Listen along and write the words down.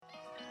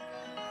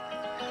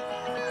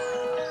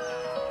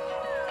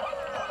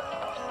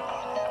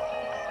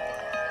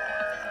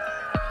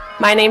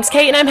My name's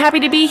Kate, and I'm happy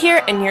to be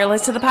here. And you're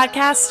listening to the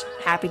podcast.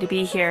 Happy to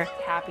be here.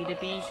 Happy to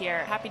be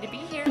here. Happy to be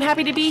here. I'm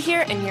happy to be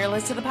here. And you're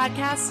listening to the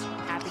podcast.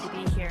 Happy to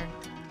be here.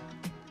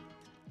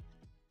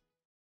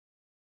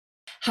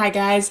 Hi,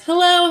 guys.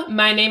 Hello.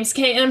 My name's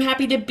Kate, and I'm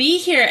happy to be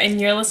here.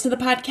 And you're listening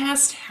to the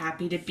podcast.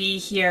 Happy to be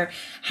here.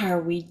 How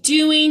are we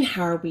doing?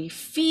 How are we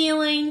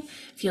feeling?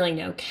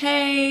 Feeling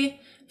okay?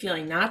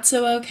 Feeling not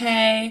so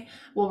okay?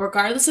 Well,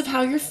 regardless of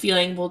how you're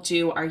feeling, we'll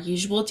do our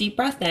usual deep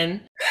breath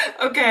in.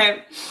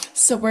 Okay,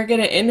 so we're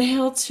gonna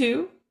inhale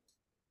 2.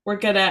 We're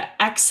gonna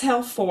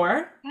exhale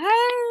 4.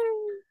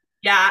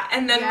 Yeah,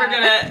 and then we're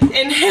gonna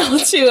inhale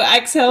 2,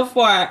 exhale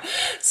 4.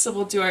 So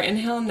we'll do our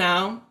inhale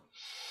now.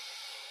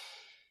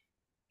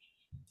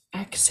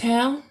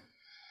 Exhale.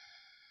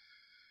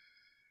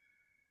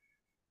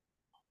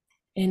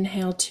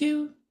 Inhale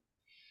 2.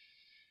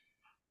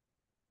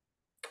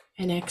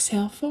 And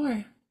exhale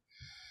 4.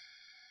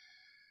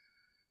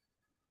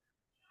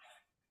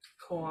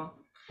 Cool.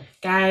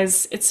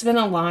 Guys, it's been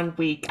a long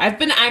week. I've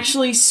been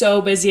actually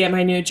so busy at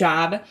my new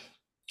job.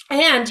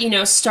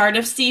 And, start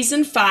of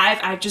season 5,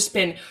 I've just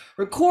been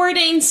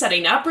recording,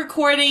 setting up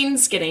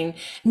recordings, getting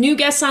new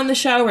guests on the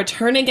show,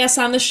 returning guests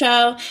on the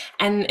show,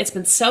 and it's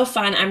been so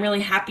fun. I'm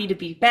really happy to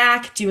be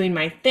back doing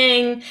my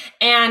thing.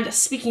 And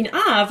speaking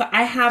of,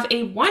 I have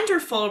a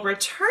wonderful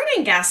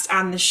returning guest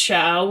on the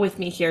show with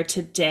me here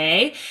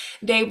today.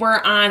 They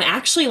were on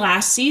actually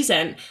last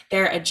season.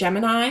 They're a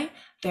Gemini.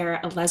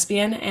 They're a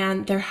lesbian,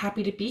 and they're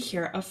happy to be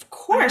here. Of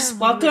course.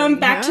 Welcome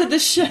back to the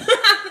show.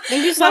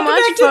 Thank you so much.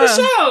 Welcome back to the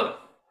show.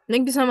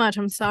 Thank you so much.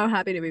 I'm so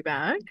happy to be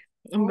back.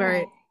 I'm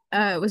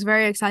was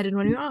very excited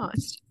when you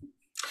asked.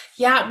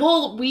 Yeah,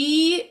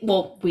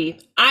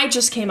 I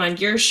just came on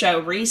your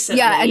show recently.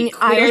 Yeah, and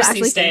I was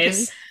actually these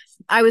days.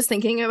 I was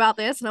thinking about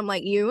this, and I'm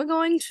like, you are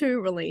going to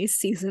release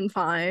season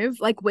 5.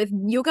 Like,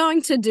 you're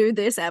going to do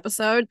this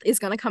episode is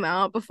going to come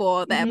out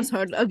before the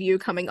episode of you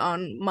coming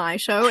on my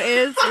show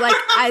is. Like,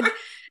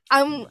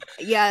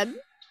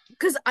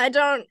 because I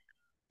don't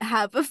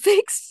have a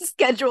fixed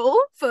schedule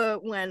for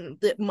when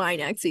my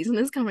next season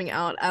is coming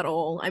out at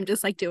all. I'm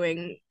just like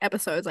doing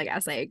episodes like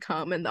as they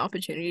come and the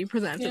opportunity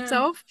presents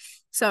itself.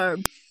 So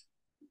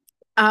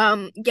I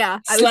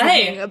was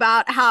thinking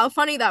about how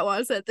funny that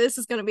was that this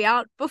is going to be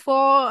out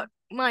before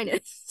mine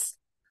is.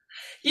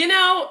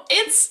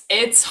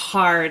 It's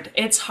hard.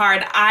 It's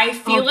hard. I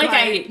feel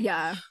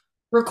I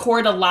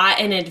record a lot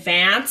in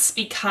advance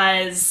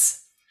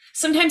because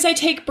sometimes I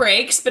take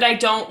breaks, but I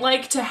don't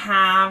like to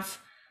have,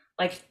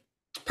 like,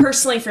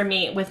 personally for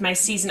me with my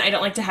season, I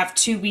don't like to have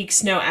 2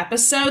 weeks no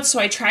episodes. So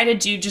I try to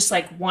do just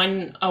like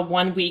a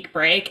 1 week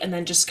break and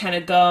then just kind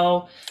of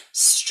go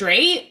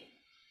straight.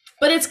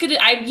 But it's good.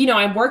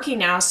 I'm working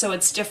now, so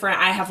it's different.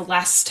 I have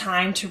less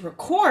time to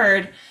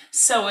record.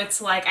 So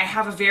it's like I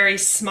have a very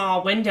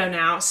small window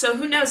now. So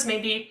who knows,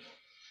 maybe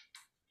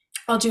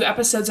I'll do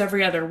episodes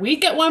every other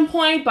week at one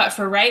point, but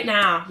for right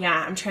now,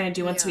 I'm trying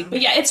to do once a week.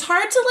 But it's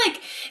hard to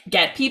like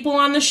get people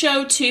on the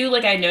show too.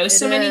 Like I know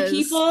so many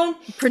people.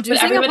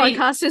 Producing a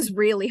podcast is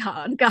really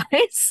hard,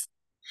 guys.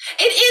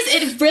 It is.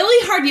 It's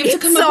really hard. You have to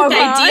come up with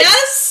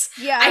ideas.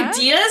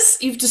 Ideas.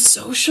 You have to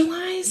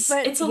socialize.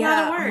 But it's a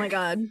lot of work. Oh my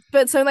god.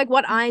 But so like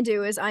what I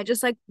do is I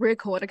just like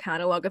record a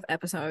catalog of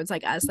episodes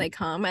like as they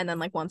come, and then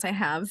like once I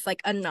have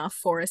like enough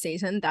for a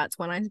season, that's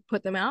when I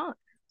put them out.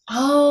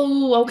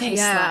 Oh, okay.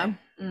 Yeah.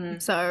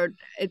 So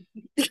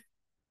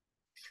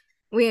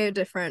we're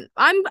different.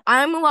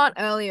 I'm a lot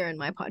earlier in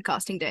my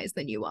podcasting days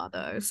than you are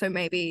though. So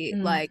maybe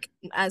like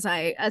as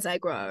I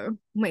grow,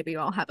 maybe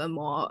I'll have a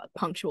more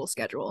punctual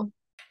schedule.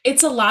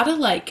 It's a lot of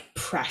like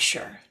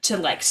pressure to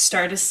like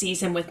start a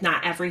season with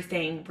not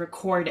everything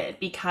recorded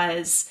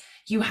because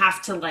you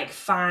have to like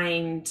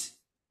find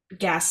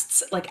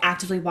guests like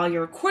actively while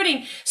you're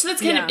recording. So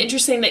that's kind of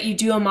interesting that you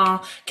do them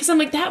all, because I'm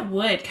like, that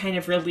would kind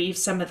of relieve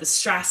some of the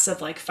stress of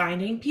like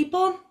finding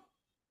people.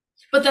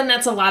 But then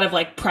that's a lot of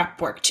like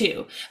prep work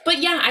too. But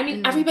I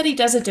mean, everybody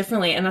does it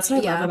differently. And that's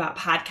what I love about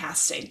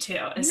podcasting too.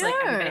 It's like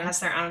everybody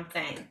has their own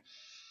thing.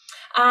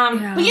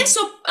 But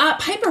so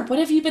Piper, what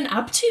have you been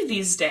up to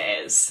these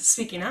days?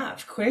 Speaking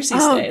of queers these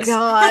days. Oh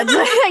god.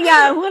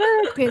 What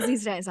are queers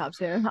these days up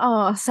to?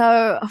 Oh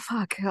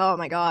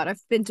my god,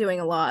 I've been doing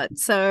a lot.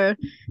 So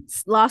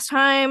last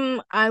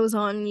time I was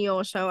on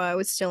your show, I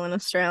was still in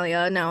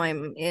Australia. Now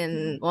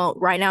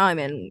right now I'm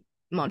in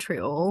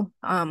Montreal.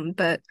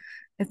 But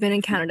I've been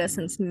in Canada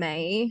since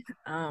May.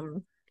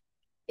 Oh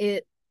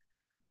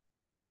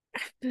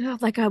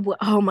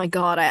my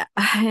god,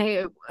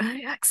 I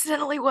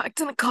accidentally worked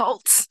in a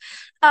cult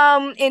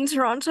in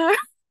Toronto.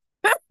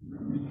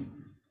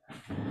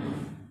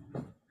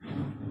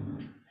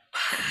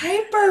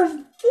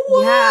 Piper,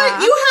 what?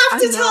 Yeah, you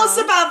have to tell us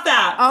about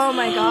that. Oh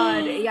my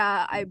god.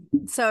 Yeah,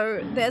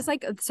 there's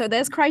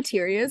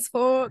criterias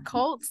for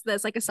cults.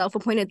 There's like a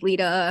self-appointed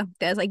leader.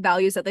 There's like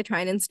values that they try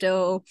and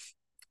instill.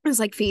 There's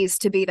like fees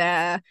to be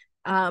there,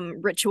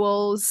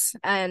 rituals,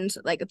 and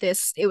like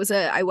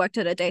I worked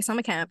at a day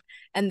summer camp,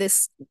 and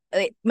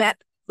it met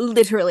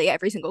literally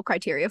every single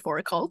criteria for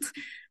a cult.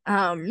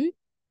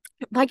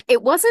 Like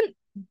it wasn't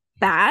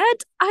bad,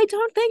 I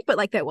don't think, but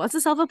like there was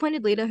a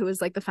self-appointed leader who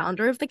was like the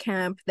founder of the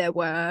camp. There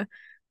were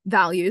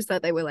values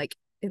that they were like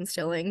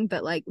instilling,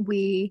 but like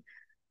we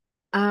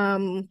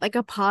like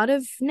a part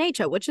of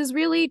nature, which is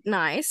really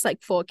nice,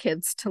 like for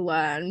kids to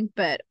learn,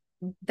 but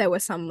there were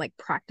some like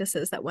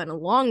practices that went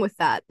along with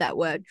that that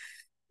were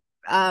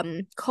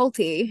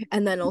culty,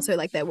 and then also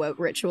like there were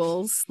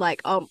rituals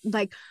like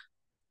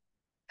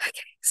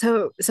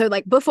so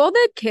like before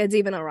the kids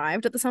even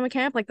arrived at the summer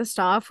camp, like the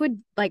staff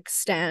would like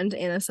stand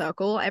in a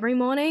circle every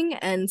morning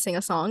and sing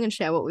a song and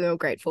share what we were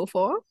grateful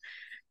for.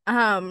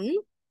 um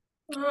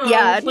Oh,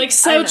 yeah, like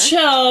I so know,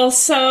 chill,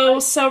 so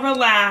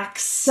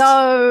relaxed.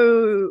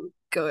 so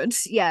good.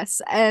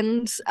 Yes,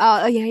 and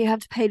yeah, you have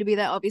to pay to be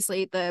there,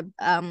 obviously the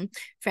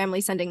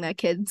family sending their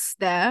kids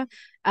there,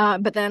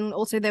 but then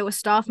also there were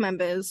staff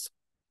members,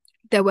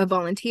 there were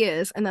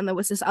volunteers, and then there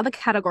was this other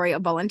category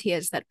of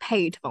volunteers that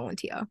paid to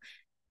volunteer,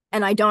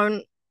 and I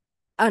don't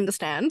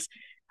understand.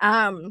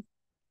 Um,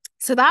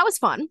 so that was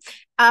fun.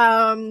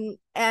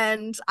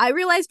 And I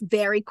realized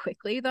very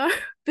quickly though,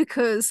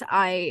 because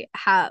I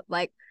had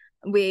like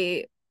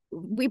we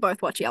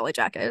both watch Yellow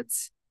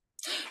Jackets.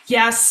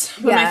 Yes,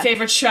 one of my Yeah,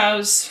 favorite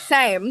shows.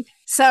 same.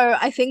 So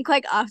I think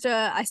like after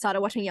I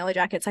started watching Yellow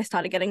Jackets, I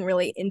started getting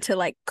really into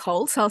like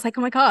cults. So I was like,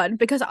 oh my God,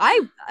 because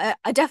I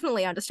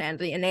definitely understand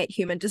the innate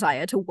human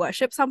desire to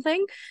worship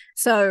something.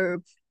 So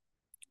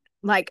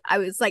like I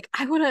was like,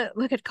 I want to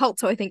look at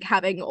cults. So I think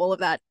having all of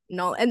that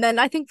knowledge, and then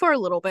I think for a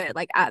little bit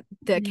like at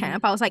the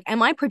camp, I was like,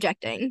 am I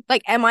projecting?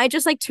 Like, am I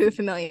just like too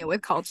familiar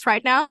with cults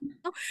right now?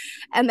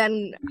 And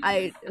then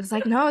I was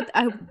like, no,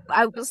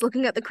 I was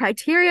looking at the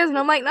criteria, and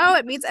I'm like, no,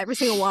 it meets every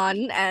single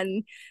one.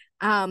 And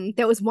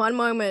there was one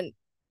moment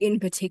in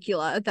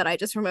particular that I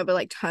just remember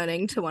like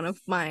turning to one of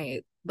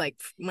my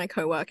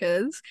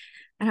coworkers,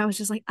 and I was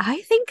just like,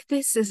 I think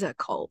this is a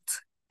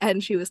cult.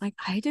 And she was like,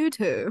 I do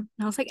too. And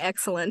I was like,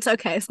 excellent.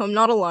 Okay, so I'm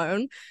not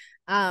alone.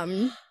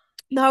 Um,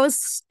 that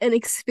was an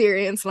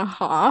experience and a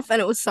half.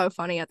 And it was so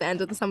funny at the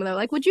end of the summer. They were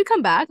like, would you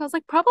come back? I was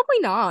like, probably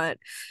not.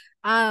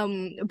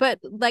 But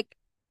like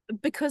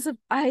because of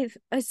I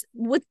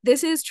what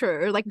this is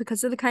true, like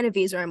because of the kind of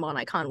visa I'm on,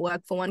 I can't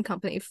work for one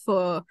company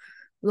for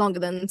longer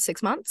than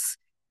 6 months.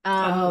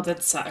 Oh, Um,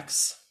 that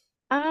sucks.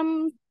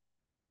 um,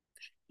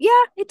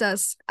 yeah, it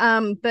does.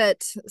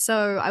 But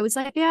so I was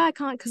like, yeah, I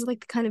can't because of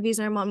like the kind of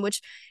visa I'm on,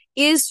 which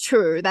is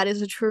true. That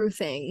is a true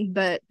thing.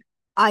 But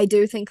I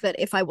do think that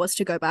if I was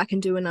to go back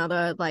and do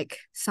another like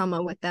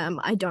summer with them,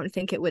 I don't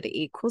think it would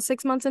equal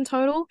 6 months in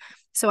total.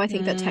 So I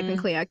think that Mm.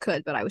 technically I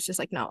could, but I was just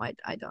like, no,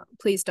 I don't.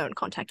 Please don't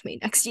contact me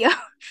next year.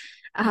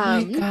 Oh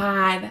my um,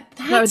 God,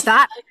 so that's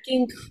that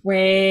fucking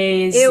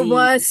it crazy.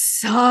 was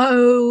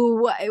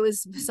so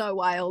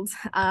wild.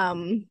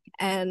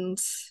 And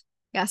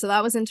yeah, so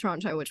that was in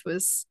Toronto, which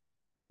was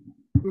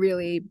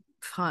really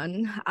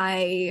fun.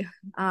 Right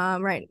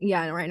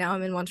now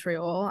I'm in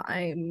Montreal.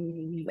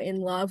 I'm in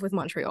love with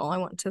Montreal. I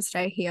want to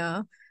stay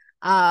here.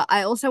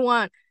 I also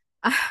want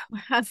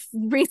I've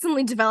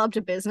recently developed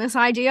a business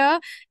idea,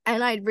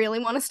 and I really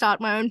want to start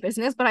my own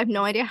business, but I have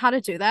no idea how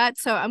to do that.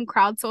 So I'm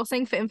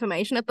crowdsourcing for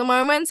information at the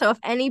moment. So if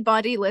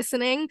anybody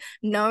listening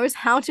knows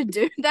how to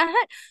do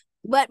that,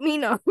 let me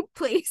know.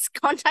 Please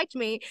contact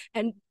me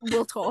and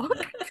we'll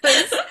talk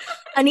because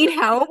I need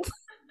help.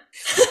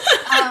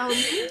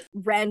 um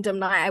Random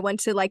night I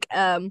went to like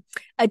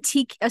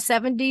a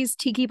 70s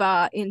tiki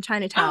bar in Oh,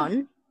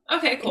 Chinatown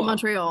okay, in cool.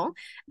 Montreal,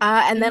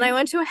 and then I Mhm.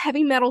 went to a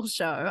heavy metal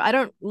show. I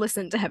don't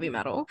listen to heavy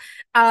metal.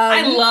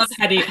 I um love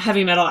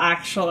heavy metal,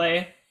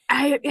 actually.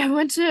 I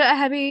went to a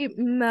heavy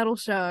metal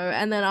show,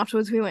 and then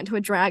afterwards we went to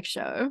a drag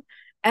show,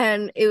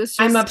 and it was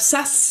I'm just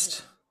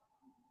obsessed.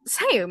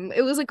 same.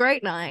 It was a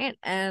great night,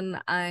 and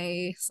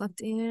I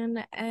slept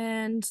in.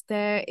 And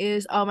there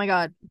is, oh my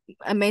God,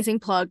 amazing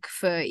plug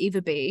for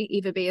Eva B.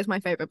 Eva B is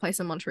my favorite place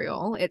in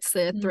Montreal. It's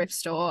the Mm. thrift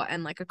store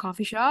and like a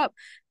coffee shop,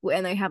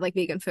 and they have like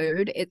vegan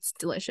food. It's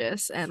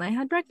delicious. And I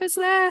had breakfast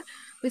there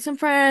with some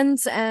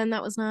friends, and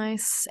that was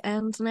nice.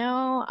 And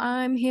now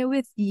I'm here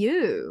with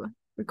you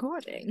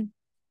recording.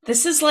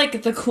 This is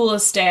like the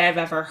coolest day I've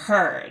ever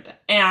heard.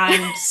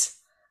 And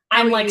How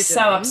I'm are like you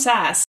so doing?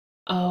 obsessed.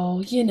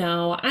 Oh,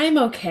 I'm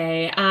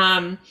okay.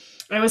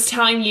 I was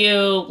telling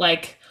you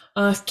like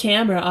off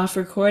camera, off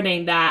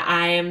recording that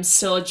I am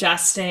still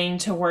adjusting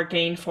to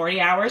working 40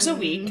 hours a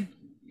week. Mm,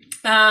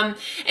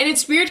 And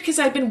it's weird because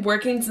I've been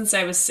working since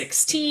I was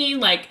 16.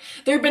 Like,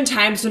 there have been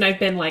times when I've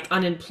been like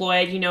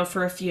unemployed,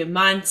 for a few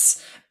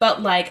months,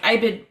 but like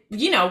I've been,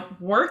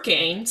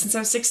 working since I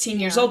was 16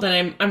 years yeah, old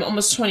and I'm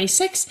almost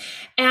 26.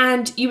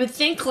 And you would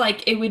think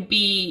like it would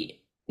be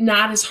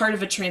not as hard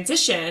of a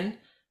transition,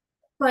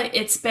 but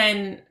it's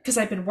been because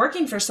I've been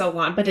working for so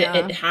long, but it, yeah,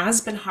 it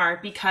has been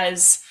hard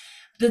because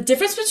the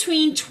difference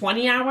between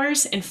 20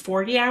 hours and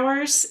 40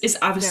 hours is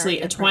very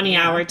obviously a different.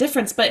 20-hour Yeah.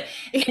 difference. But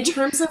in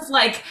terms of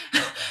like,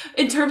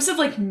 in terms of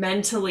like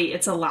mentally,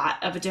 it's a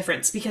lot of a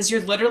difference because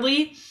you're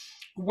literally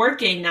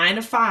working 9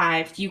 to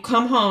 5, you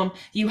come home,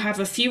 you have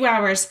a few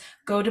hours,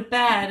 go to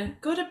bed,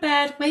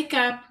 wake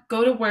up,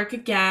 go to work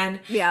again.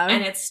 Yeah.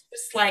 And it's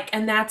just like,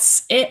 and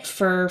that's it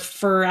for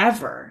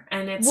forever.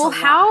 And it's a Well,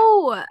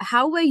 lot.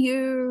 how were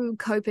you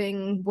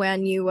coping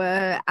when you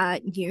were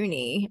at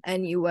uni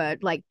and you were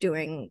like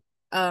doing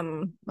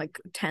like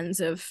tens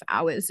of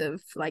hours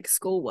of like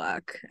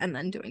schoolwork and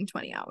then doing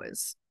 20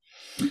 hours?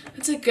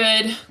 That's a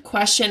good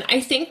question.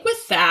 I think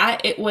with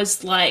that, it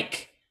was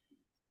like,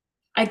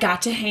 I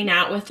got to hang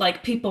out with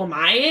like people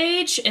my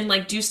age and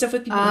like do stuff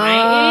with people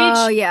my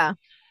Oh, age. yeah.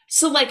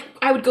 So like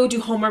I would go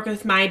do homework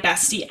with my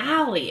bestie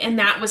Allie, and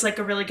that was like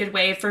a really good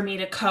way for me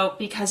to cope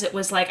because it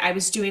was like I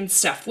was doing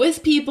stuff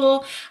with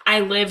people. I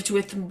lived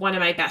with one of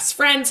my best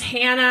friends,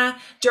 Hannah,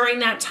 during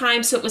that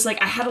time, so it was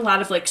like I had a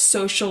lot of like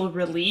social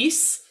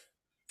release.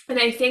 And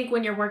I think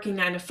when you're working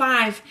 9 to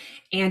 5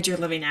 and you're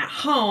living at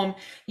home,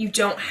 you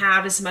don't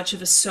have as much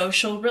of a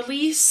social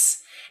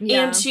release. And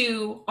Yeah.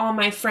 to all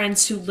my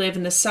friends who live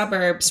in the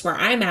suburbs where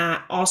I'm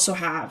at also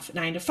have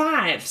 9 to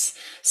 5s.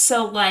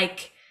 So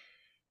like,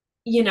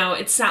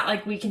 it's not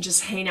like we can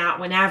just hang out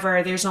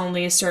whenever. There's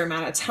only a certain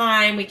amount of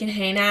time we can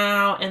hang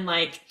out, and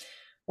like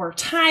we're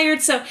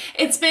tired. So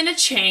it's been a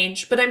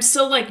change, but I'm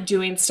still like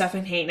doing stuff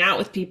and hanging out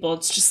with people.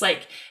 It's just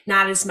like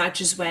not as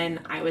much as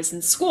when I was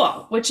in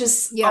school, which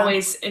is Yeah.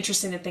 always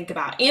interesting to think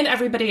about. And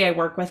everybody I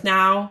work with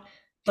now,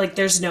 like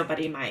there's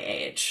nobody my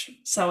age.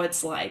 So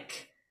it's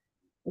like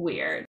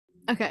weird.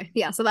 Okay.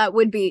 Yeah, so that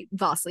would be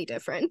vastly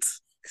different.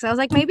 Because I was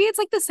like, maybe it's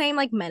like the same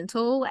like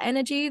mental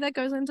energy that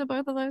goes into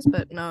both of those,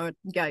 but no,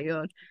 yeah,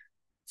 you're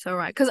so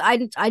right. Because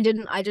I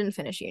didn't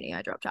finish uni.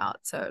 I dropped out,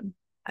 so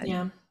I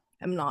Yeah.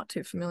 am not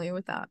too familiar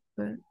with that.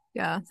 But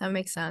yeah, that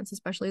makes sense,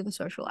 especially the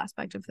social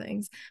aspect of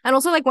things. And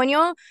also like when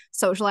you're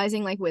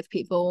socializing like with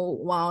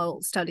people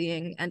while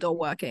studying and or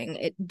working,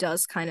 it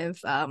does kind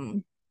of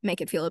make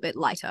it feel a bit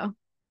lighter.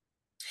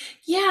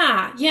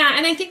 Yeah. Yeah.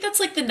 And I think that's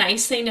like the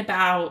nice thing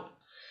about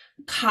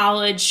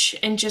college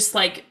and just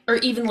like or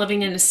even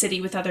living in a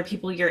city with other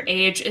people your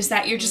age is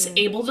that you're just Mm.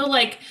 able to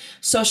like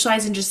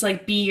socialize and just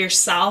like be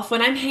yourself.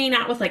 When I'm hanging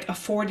out with like a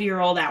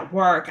 40-year-old at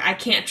work, I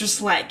can't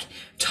just like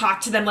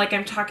talk to them like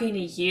I'm talking to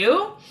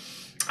you.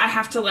 I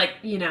have to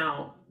like,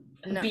 No,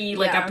 be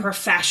like a yeah.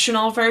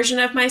 professional version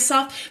of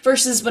myself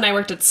versus when I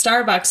worked at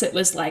Starbucks, it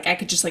was like I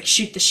could just like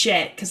shoot the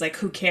shit because like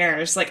who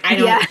cares? Like I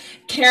don't Yeah.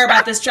 care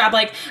about this job.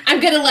 Like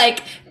I'm gonna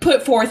like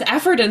put forth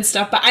effort and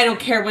stuff, but I don't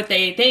care what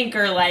they think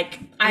or like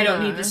I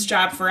don't need this No.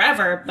 job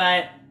forever.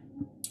 But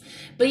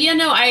yeah,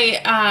 no,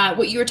 I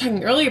what you were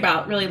talking earlier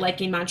about really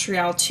liking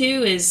Montreal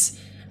too is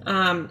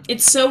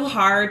it's so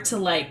hard to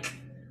like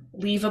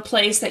leave a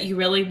place that you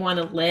really want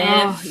to Oh,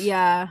 live.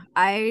 yeah.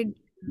 I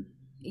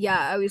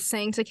was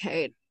saying to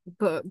Kate,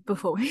 but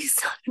before we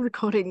started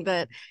recording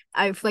that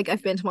I've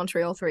been to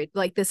Montreal three,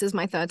 like this is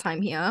my third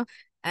time here,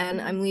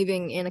 and I'm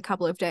leaving in a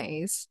couple of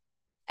days,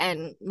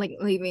 and like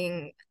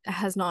leaving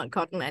has not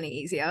gotten any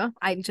easier.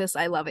 I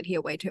love it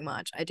here way too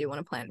much. I do want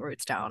to plant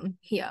roots down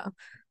here.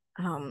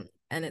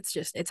 And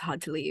it's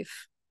hard to leave,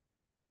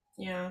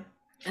 Yeah.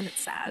 and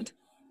it's sad.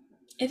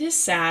 It is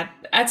sad.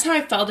 That's how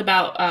I felt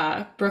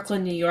about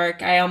Brooklyn, New York.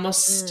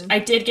 Mm. I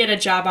did get a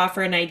job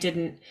offer and I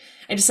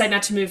decided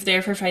not to move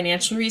there for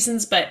financial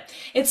reasons, but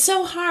it's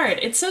so hard.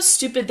 It's so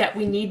stupid that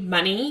we need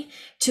money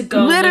to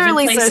go live in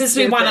Literally so places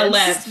we want to stupid.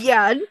 live.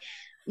 Yeah,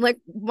 like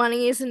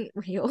money isn't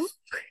real.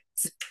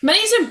 Money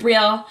isn't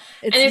real,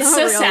 and It's it's not so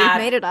real. We've sad.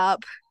 made it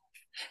up.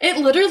 It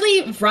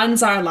literally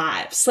runs our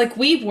lives. Like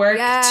we work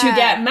to Yeah,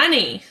 get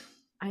money.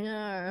 I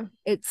know.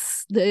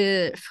 It's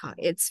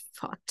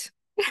fucked.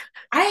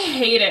 I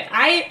hate it.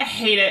 I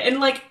hate it. And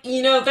like,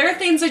 there are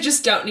things I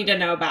just don't need to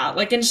know about.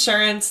 Like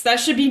insurance, that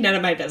should be none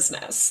of my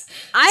business.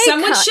 I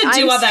Someone can't. should I'm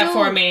do all that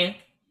for still. me.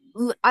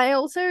 I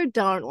also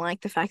don't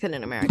like the fact that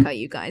in America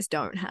you guys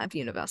don't have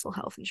universal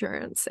health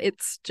insurance.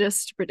 It's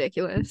just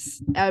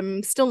ridiculous.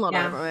 I'm still not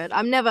Yeah. over it.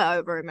 I'm never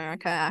over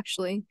America,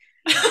 actually.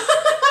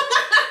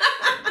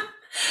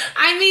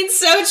 I mean,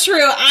 so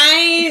true.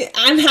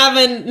 I'm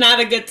having not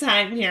a good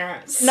time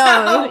here.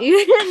 No, So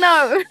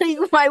no.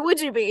 Why would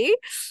you be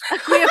a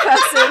queer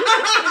person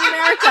in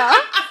America?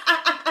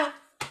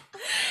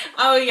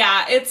 oh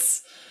yeah,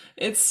 it's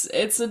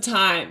a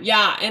time.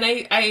 Yeah, and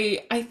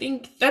I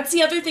think that's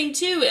the other thing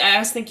too. I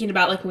was thinking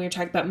about like when we were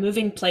talking about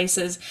moving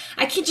places.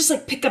 I can't just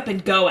like pick up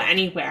and go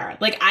anywhere.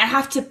 Like I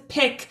have to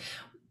pick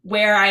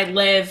where I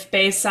live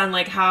based on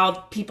like how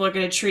people are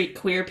going to treat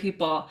queer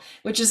people,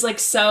 which is like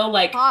so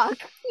like Fuck.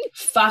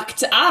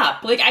 fucked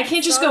up. Like I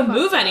can't just So go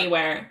move fucked up.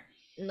 anywhere.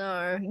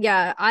 No,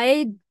 yeah,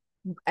 I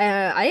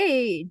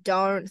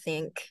don't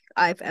think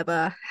I've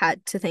ever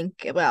had to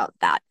think about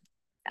that.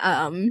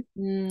 Um,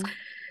 Mm,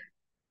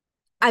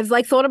 I've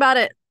like thought about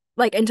it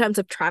like in terms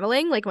of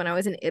traveling, like when I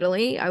was in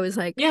Italy, I was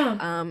like,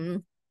 yeah.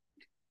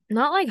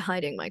 not like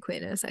hiding my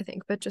queerness, I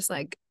think, but just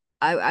like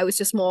I was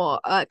just more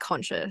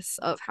conscious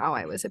of how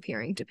I was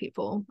appearing to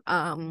people.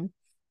 But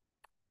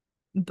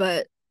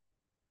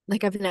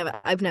like I've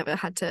never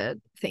had to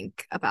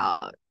think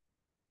about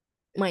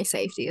my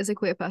safety as a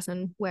queer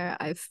person where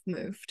I've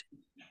moved.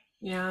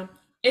 Yeah.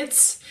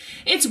 It's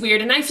it's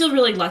weird, and I feel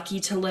really lucky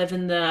to live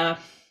in the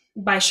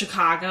by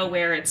Chicago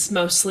where it's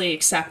mostly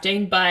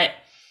accepting, but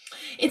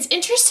it's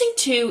interesting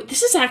too.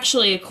 This is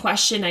actually a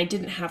question I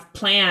didn't have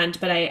planned,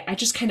 but I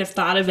just kind of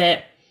thought of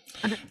it.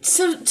 Okay.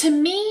 So to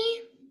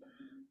me,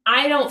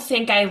 I don't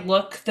think I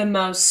look the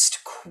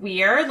most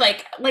queer.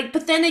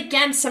 But then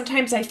again,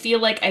 sometimes I feel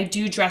like I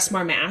do dress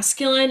more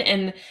masculine,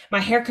 and my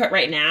haircut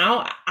right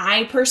now,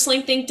 I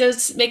personally think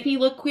does make me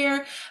look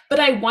queer. But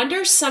I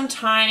wonder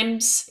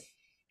sometimes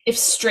if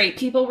straight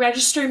people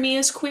register me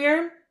as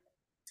queer,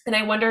 and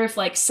I wonder if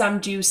like some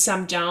do,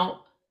 some don't.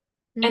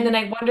 And then Mm.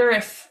 I wonder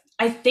if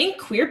I think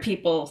queer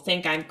people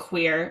think I'm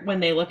queer when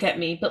they look at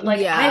me, but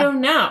like I Yeah.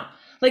 don't know.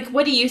 Like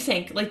what do you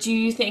think? Like do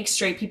you think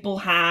straight people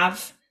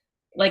have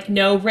like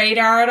no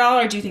radar at all,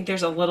 or do you think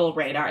there's a little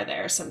radar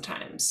there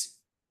sometimes?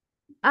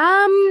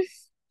 Um,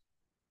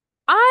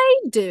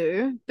 I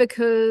do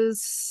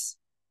because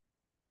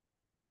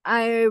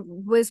I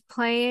was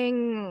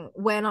playing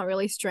We're Not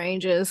Really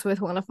Strangers with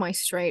one of my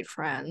straight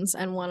friends,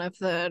 and one of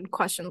the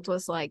questions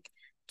was like,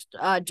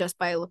 just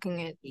by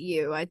looking at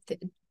you, I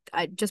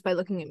just by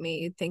looking at me,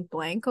 you think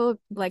blank or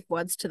like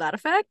words to that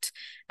effect.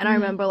 And I Mm.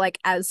 remember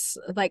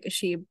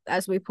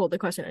as we pulled the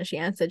question and she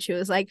answered, she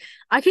was like,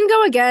 I can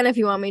go again if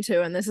you want me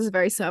to, and this is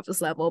very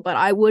surface level, but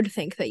I would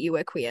think that you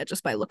were queer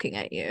just by looking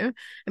at you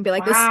and be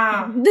like,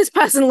 Wow. this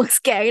person looks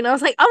gay. And I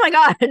was like, oh my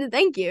God,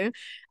 thank you.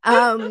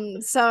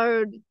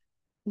 So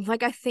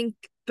like I think,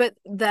 but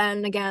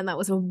then again, that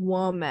was a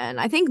woman.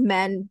 I think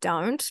men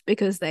don't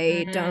because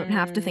they don't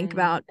have to think Mm.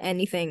 about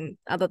anything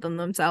other than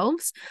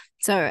themselves.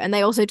 So, and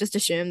they also just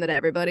assume that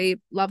everybody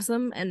loves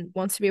them and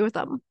wants to be with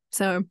them.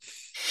 So,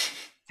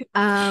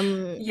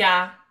 um,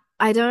 Yeah.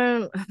 I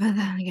don't, but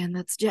then again,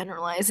 that's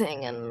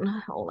generalizing and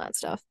all that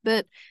stuff.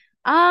 But,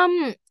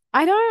 um,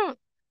 I don't,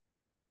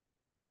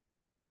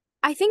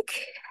 I think,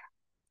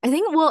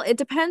 well, it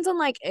depends on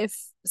like if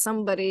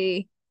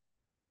somebody,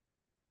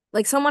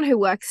 like someone who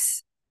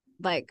works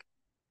like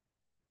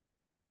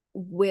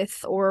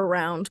with or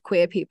around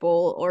queer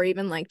people, or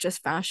even like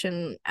just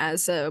fashion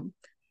as a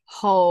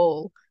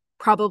whole,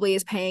 probably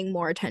is paying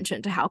more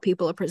attention to how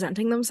people are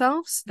presenting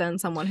themselves than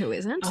someone who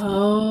isn't.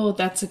 Oh,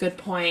 that's a good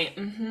point.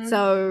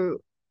 So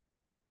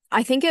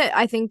I think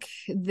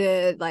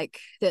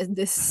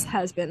this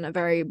has been a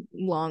very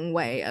long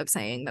way of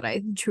saying that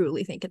I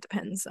truly think it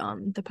depends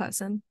on the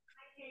person,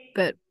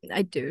 but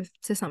I do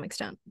to some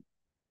extent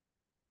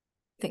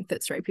think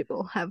that straight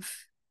people have.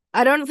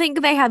 I don't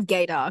think they have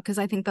gaydar because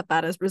I think that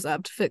that is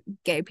reserved for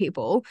gay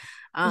people.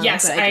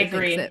 Yes, But I I do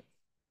think that agree.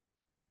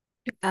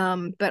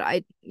 but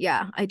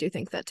I do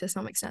think that to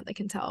some extent they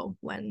can tell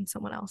when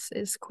someone else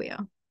is queer.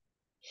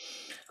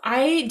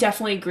 I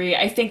definitely agree.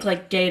 I think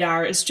like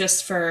gaydar is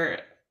just for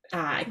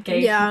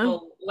gay Yeah.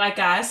 people like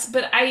us,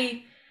 but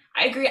I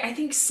agree. I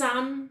think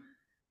some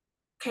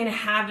kind of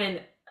have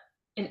an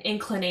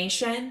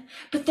inclination.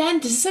 But then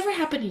does this ever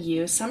happen to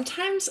you?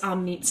 Sometimes I'll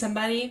meet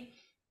somebody,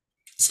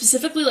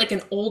 specifically like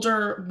an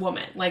older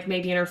woman, like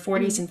maybe in her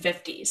 40s Mm. and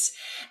 50s.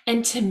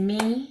 And to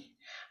me,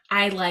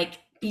 I like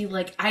be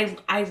like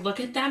I look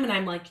at them and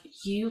I'm like,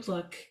 you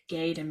look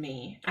gay to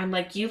me. I'm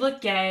like, you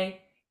look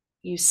gay.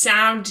 You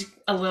sound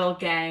a little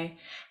gay.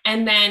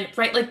 And then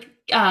right like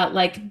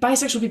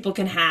bisexual people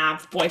can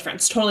have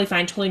boyfriends, totally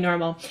fine, totally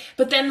normal.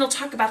 But then they'll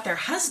talk about their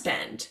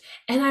husband,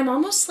 and I'm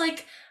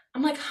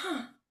like,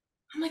 huh.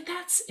 I'm like,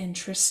 that's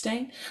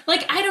interesting.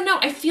 Like, I don't know.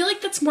 I feel like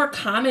that's more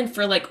common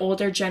for like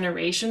older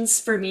generations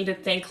for me to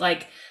think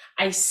like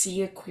I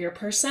see a queer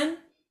person.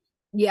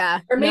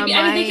 Yeah. Or No, maybe,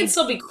 I mean, they can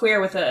still be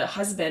queer with a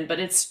husband, but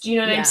it's, do you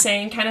know what I'm yeah.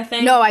 saying, kind of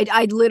thing? No,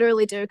 I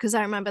literally do because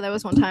I remember there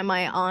was one time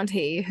my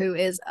auntie, who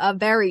is a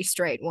very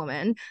straight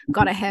woman,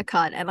 got a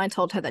haircut, and I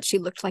told her that she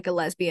looked like a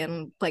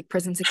lesbian, like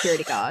prison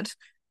security guard.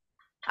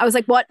 I was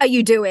like, "What are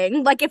you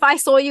doing? Like, if I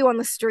saw you on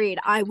the street,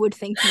 I would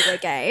think you were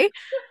gay."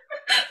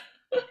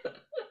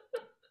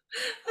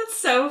 That's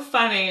so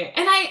funny.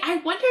 And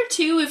I wonder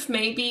too if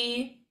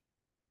maybe,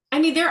 I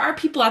mean, there are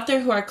people out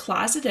there who are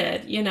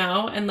closeted,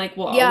 and like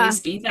will Yeah, always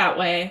be that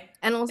way.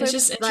 and It's also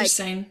just like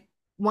interesting.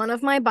 one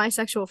of my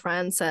bisexual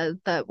friends said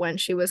that when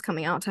she was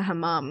coming out to her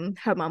mom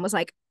was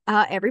like,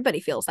 everybody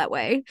feels that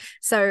way.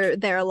 So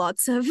there are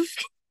lots of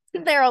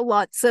there are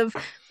lots of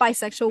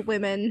bisexual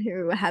women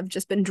who have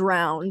just been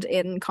drowned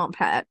in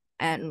compat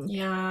and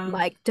Yeah.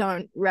 like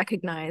don't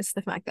recognize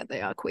the fact that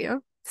they are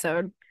queer.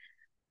 So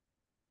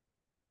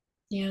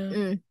Yeah.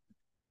 mm,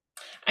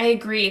 I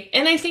agree.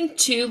 And I think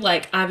too,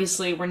 like,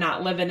 obviously, we're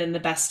not living in the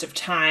best of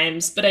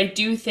times, but I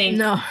do think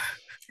no.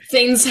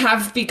 things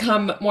have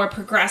become more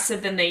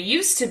progressive than they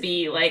used to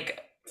be,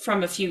 like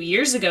from a few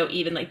years ago,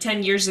 even like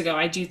 10 years ago.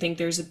 I do think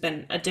there's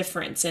been a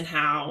difference in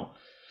how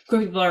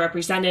queer people are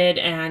represented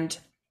and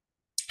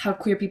how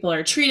queer people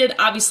are treated.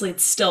 Obviously,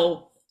 it's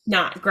still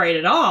not great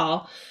at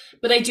all,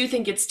 but I do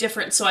think it's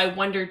different. So I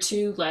wonder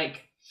too,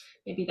 like,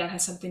 maybe that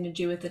has something to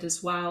do with it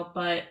as well,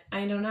 but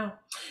I don't know.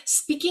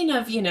 Speaking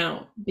of,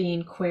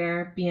 being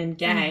queer, being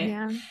gay,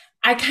 Yeah.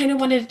 I kind of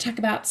wanted to talk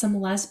about some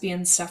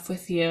lesbian stuff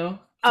with you.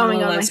 Oh I'm a my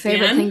little God, my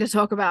favorite thing lesbian. to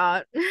talk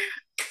about.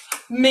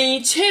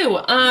 Me too.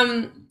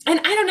 And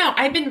I don't know.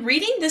 I've been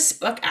reading this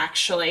book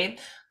actually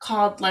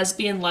called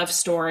Lesbian Love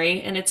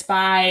Story, and it's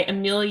by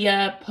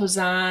Amelia Oh,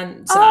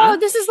 Pozanza.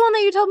 this is the one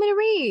that you told me to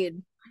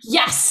read.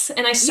 Yes,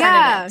 and I started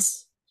Yeah. it.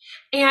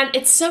 And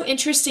it's so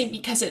interesting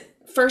because it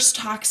first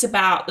talks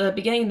about the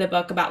beginning of the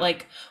book about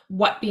like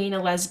what being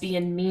a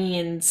lesbian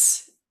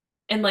means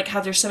and like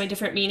how there's so many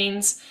different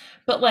meanings.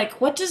 But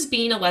like, what does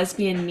being a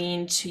lesbian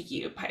mean to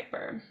you,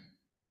 Piper?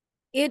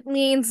 It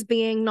means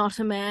being not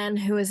a man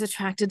who is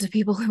attracted to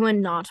people who are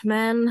not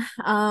men.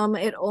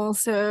 It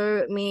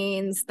also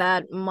means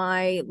that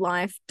my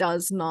life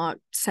does not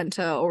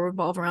center or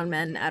revolve around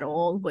men at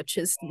all, which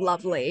is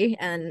lovely.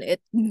 And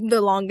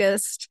the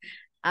longest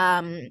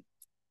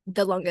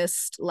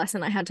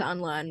lesson I had to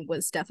unlearn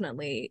was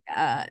definitely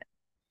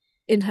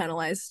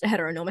internalized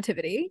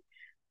heteronormativity.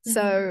 Mm-hmm.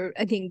 So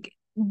I think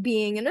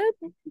being in a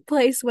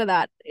place where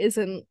that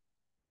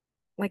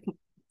like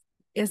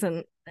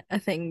isn't a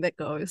thing that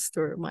goes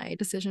through my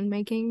decision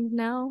making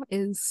now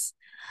is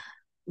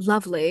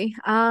lovely.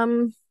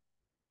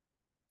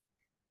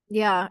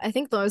 Yeah, I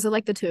think those are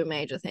like the two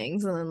major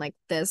things. And then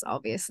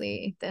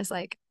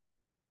like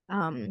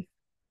um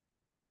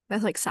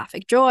there's like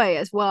sapphic joy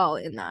as well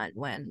in that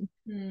when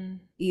Mm.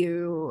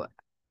 you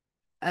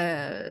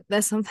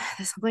there's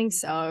something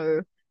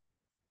so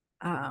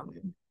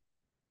um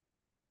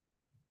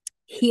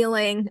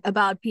healing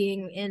about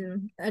being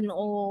in an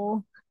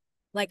all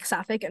like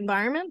sapphic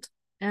environment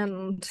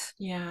and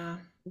Yeah.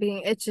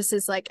 being it just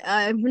is like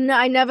I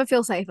never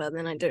feel safer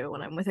than I do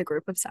when I'm with a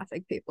group of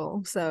sapphic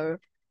people. So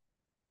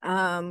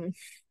um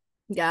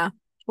yeah.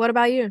 What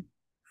about you?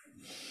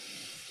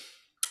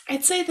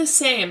 I'd say the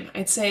same.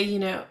 I'd say,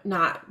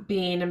 not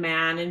being a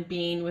man and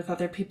being with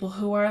other people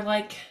who are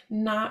like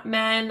not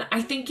men.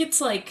 I think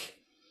it's like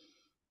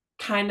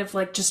kind of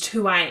like just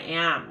who I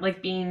am.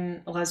 Like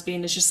being a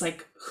lesbian is just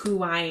like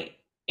who I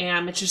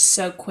am. It's just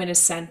so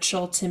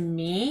quintessential to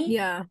me,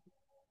 Yeah.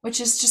 which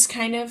is just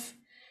kind of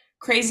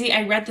crazy.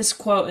 I read this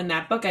quote in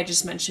that book I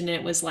just mentioned.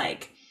 It was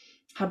like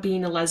how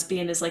being a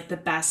lesbian is like the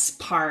best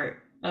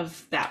part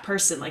of that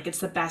person. Like it's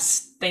the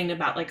best thing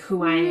about like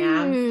who I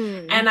am.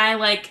 Hmm. And I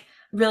like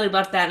really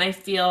love that. And I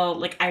feel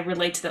like I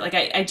relate to that. Like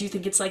I do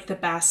think it's like the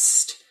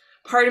best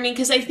part of me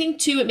because I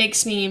think it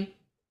makes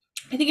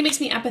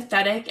me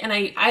empathetic and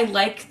I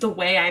like the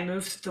way I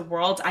move through the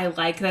world. I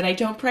like that I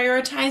don't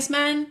prioritize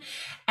men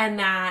and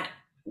that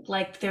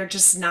like they're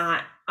just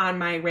not on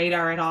my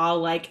radar at all.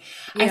 Like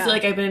I feel Yeah.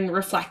 like I've been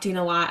reflecting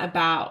a lot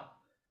about,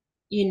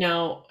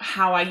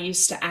 how I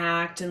used to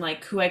act and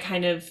like who I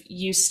kind of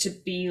used to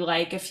be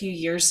like a few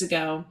years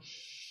ago.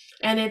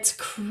 And it's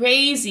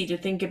crazy to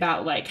think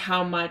about like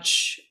how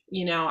much,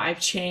 I've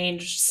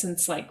changed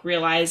since like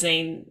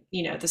realizing,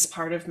 this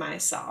part of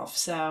myself.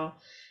 So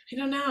I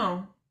don't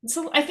know.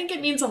 So I think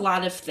it means a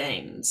lot of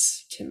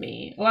things to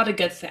me, a lot of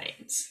good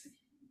things.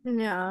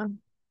 Yeah.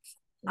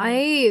 Yeah.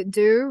 I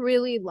do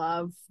really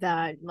love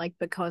that, like,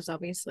 because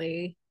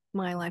obviously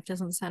my life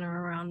doesn't center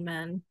around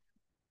men.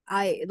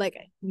 I like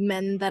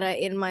men that are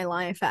in my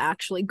life are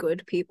actually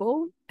good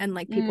people and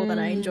like people that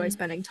I enjoy Mm.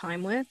 spending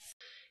time with.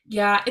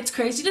 Yeah, it's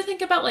crazy to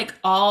think about like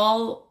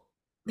all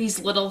these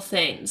little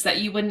things that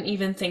you wouldn't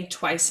even think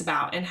twice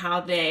about and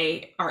how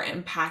they are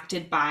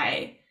impacted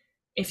by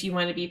if you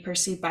want to be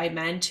perceived by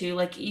men too.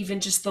 Like even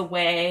just the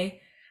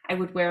way I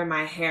would wear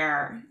my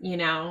hair,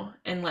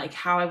 and like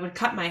how I would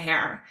cut my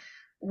hair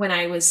when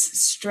I was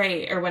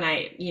straight or when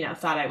I,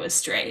 thought I was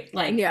straight,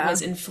 like Yeah.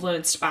 was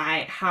influenced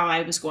by how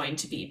I was going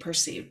to be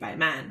perceived by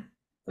men,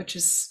 which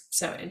is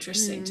so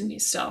interesting to Mm. me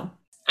still.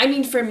 I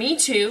mean, for me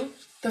too,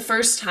 the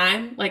first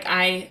time like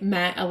I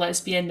met a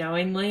lesbian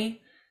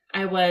knowingly,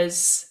 I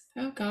was,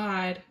 oh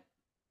God,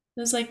 it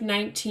was like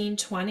 19,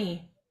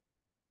 20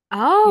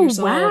 Oh, years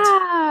old.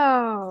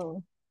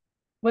 wow.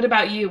 What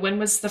about you? When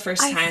was the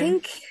first I time?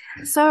 think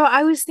so.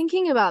 I was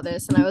thinking about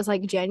this and I was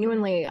like,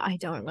 genuinely, I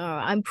don't know.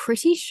 I'm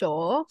pretty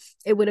sure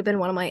it would have been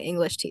one of my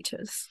English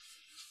teachers.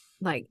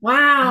 Like,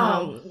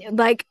 Wow.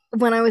 like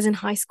when I was in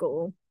high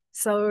school.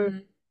 So,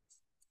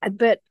 Mm,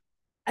 but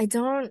I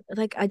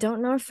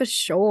don't know for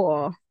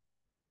sure.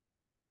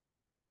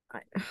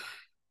 I,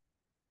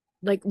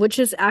 like, which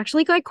is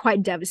actually like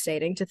quite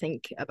devastating to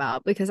think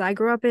about because I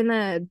grew up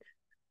in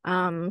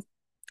um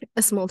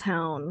a small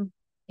town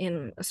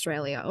in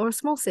Australia or a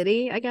small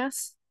city, I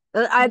guess.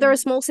 Either mhm. a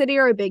small city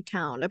or a big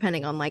town,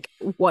 depending on like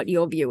what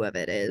your view of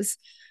it is.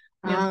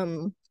 Yeah.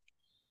 Um,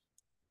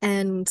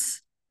 and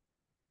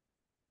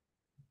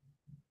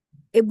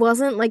it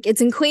wasn't like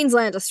it's in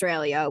Queensland,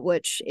 Australia,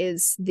 which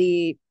is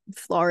the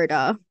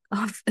Florida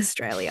of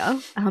Australia,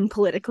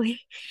 politically.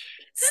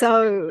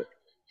 So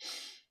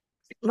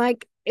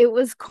like it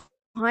was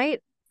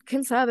quite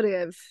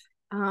conservative.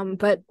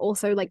 But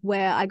also like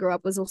where I grew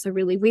up was also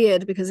really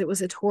weird because it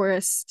was a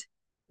tourist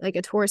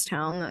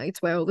town. Like,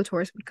 it's where all the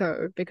tourists would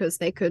go because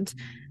they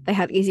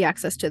have easy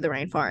access to the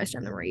rainforest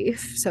and the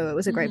reef. So it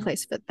was a great Hmm.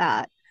 place for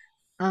that.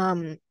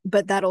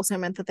 But that also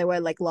meant that there were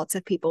like lots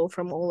of people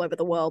from all over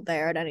the world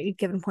there at any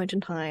given point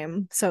in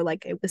time. So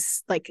like it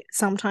was like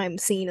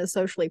sometimes seen as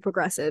socially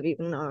progressive,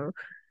 even though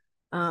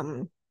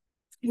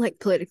Like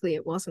politically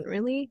it wasn't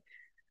really.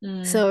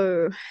 Mm.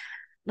 So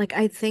like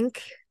I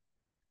think,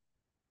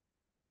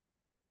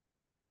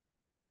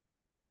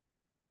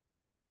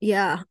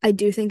 yeah, I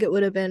do think it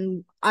would have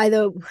been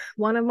either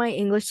one of my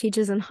English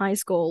teachers in high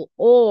school,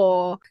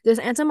 or this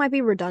answer might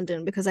be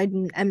redundant because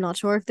am not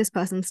sure if this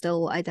person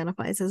still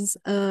identifies as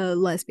a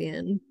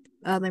lesbian.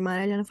 They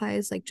might identify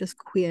as like just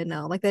queer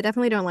now. Like they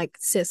definitely don't like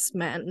cis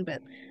men,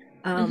 but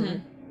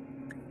Mm-hmm.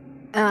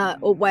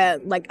 or where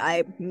like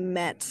I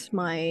met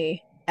my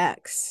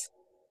ex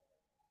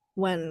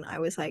when I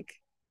was like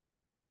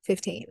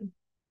 15,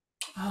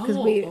 because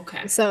Oh, we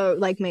okay. so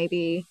like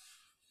maybe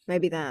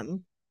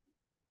them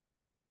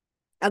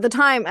at the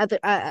time, at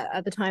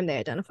the time they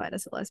identified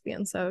as a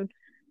lesbian, so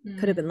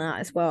could have been that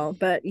as well.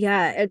 But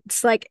yeah,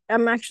 it's like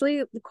I'm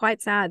actually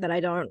quite sad that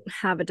I don't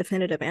have a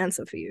definitive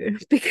answer for you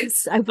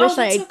because I Oh, wish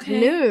that's I okay.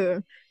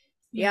 knew.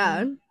 Yeah.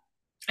 Yeah.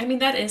 I mean,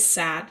 that is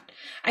sad.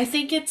 I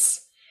think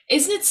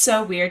isn't it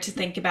so weird to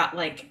think about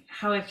like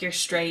how if you're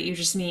straight, you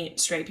just meet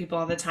straight people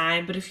all the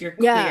time, but if you're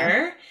Yeah.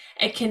 queer,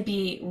 it can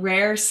be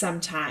rare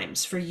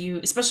sometimes for you,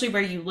 especially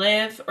where you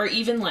live or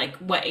even like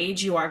what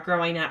age you are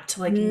growing up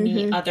to like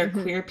meet Mm-hmm, other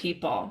mm-hmm. queer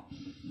people.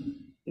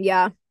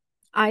 Yeah.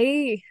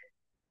 I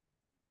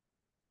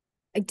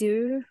I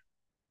do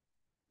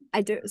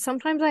I do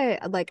sometimes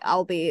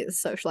I'll be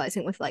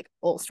socializing with like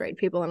all straight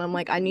people and I'm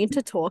like I need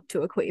to talk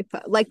to a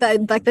like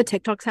the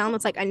TikTok sound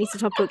that's like I need to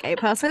talk to a gay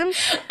person.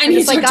 I I'm need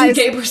just to like talk to a guys,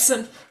 gay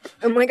person.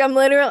 I'm like I'm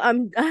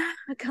literally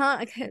I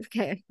can't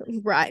okay,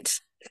 right.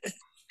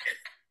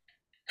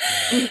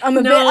 I'm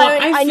a bit No,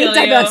 I I need feel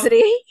you.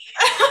 diversity.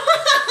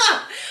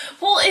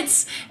 Well,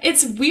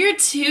 it's weird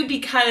too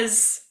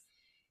because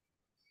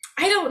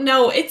I don't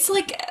know. It's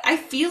like I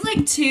feel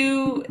like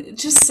too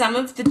just some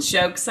of the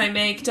jokes I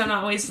make don't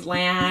always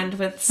land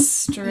with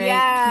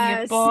straight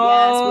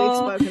Yes, we've people.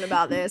 spoken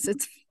about this.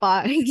 It's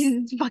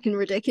it's fucking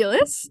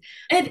ridiculous.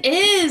 It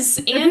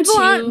is. The And people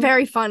aren't two,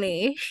 very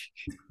funny.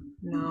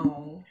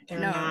 no,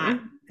 they're not. No.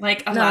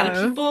 Like a lot of No.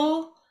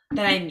 people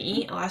that I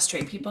meet, a lot of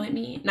straight people I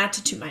meet, not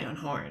to toot my own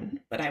horn,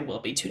 but I will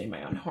be tooting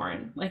my own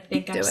horn. Like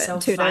think I'm Do it. so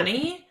Toot it.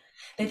 funny.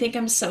 They think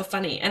I'm so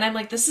funny. And I'm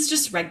like, this is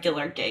just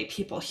regular gay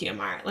people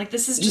humor. Like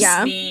this is just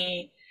Yeah.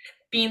 me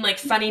being like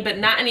funny, but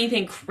not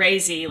anything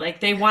crazy. Like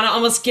they want to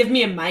almost give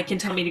me a mic and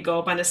tell me to go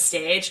up on a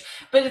stage.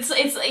 But it's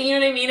you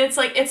know what I mean? It's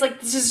like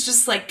this is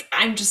just like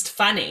I'm just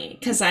funny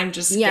because I'm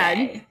just Yeah.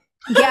 gay.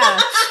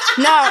 Yeah.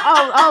 No,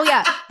 oh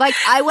yeah. Like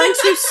I went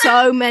to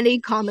so many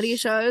comedy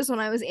shows when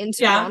I was in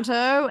Yeah.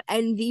 Toronto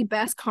and the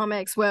best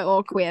comics were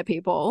all queer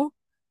people.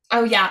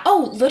 Oh yeah.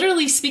 Oh,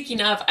 literally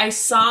speaking of, I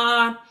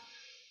saw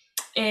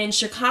in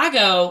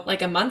Chicago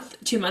like a month,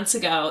 2 months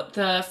ago,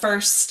 the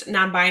first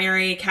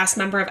non-binary cast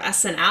member of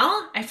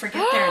SNL. I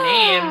forget their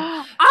name,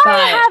 but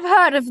I have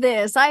heard of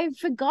this. I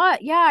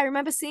forgot. Yeah, I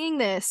remember seeing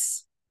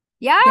this.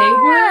 they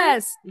were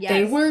Yes.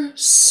 they Yes. were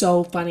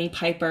so funny,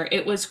 Piper.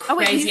 It was Oh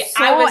wait, you crazy.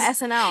 I saw was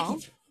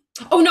SNL?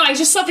 Oh no, I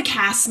just saw the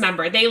cast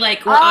member. They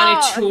like were on a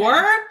Oh, okay.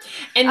 tour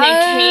and they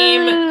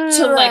came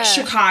to like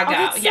Oh, oh, Chicago.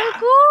 that's so Yeah.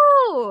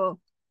 cool.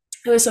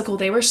 It was so cool.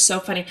 They were so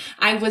funny.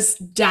 I was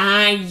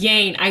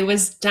dying. I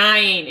was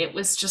dying. It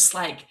was just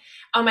like,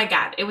 oh my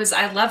God.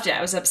 I loved it.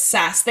 I was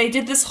obsessed. They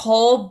did this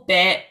whole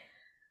bit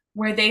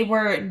where they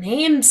were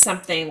named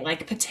something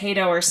like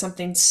potato or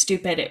something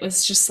stupid. It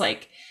was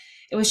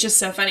just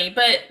so funny.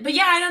 But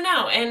yeah, I don't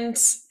know. And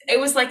it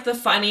was like the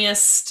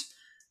funniest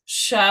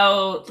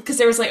show because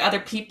there was like other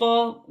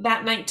people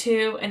that night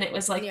too. And it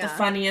was like the Yeah,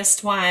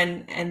 funniest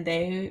one. And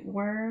they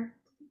were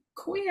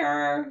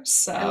queer.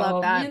 I love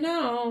So, that.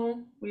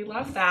 we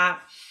love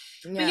that.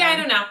 But yeah, I Yeah,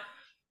 don't know.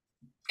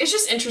 It's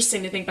just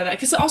interesting to think about that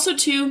because also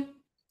too,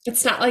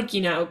 it's not like,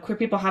 queer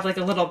people have like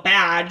a little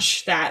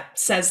badge that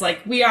says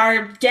like we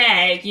are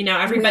gay,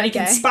 we are everybody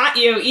can gay. spot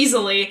you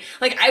easily.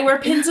 Like I wear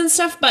pins and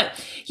stuff, but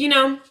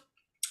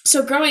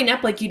so growing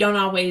up like you don't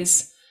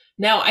always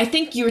know. I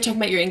think you were talking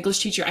about your English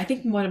teacher. I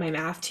think one of my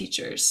math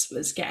teachers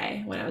was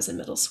gay when I was in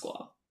middle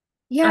school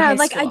or Yeah, high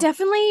school.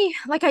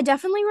 I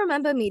definitely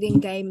remember meeting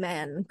gay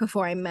men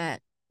before I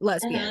met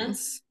Mm-hmm.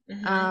 lesbians.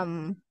 Mm-hmm.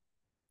 Um,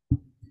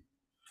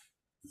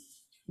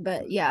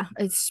 but yeah,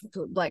 it's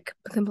like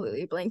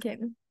completely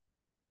blanking.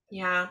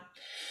 Yeah.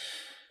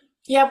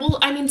 Yeah, well,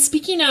 I mean,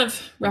 speaking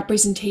of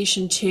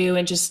representation too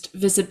and just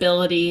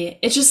visibility,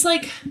 it's just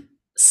like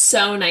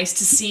so nice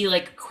to see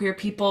like queer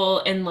people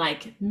in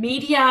like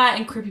media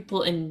and queer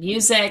people in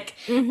music.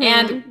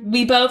 And Mm-hmm.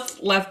 we both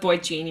love Boy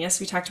Genius.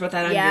 We talked about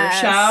that on your Yes,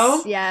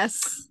 show.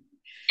 yes.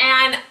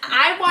 And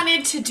I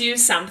wanted to do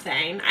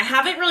something. I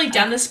haven't really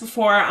done this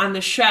before on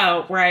the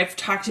show where I've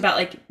talked about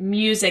like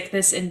music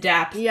this in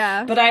depth,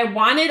 Yeah. but I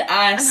wanted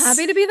I'm us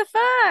happy to be the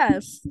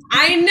first.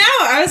 I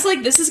know. I was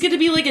like, this is going to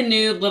be like a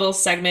new little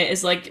segment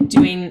is like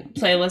doing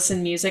playlists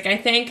and music, I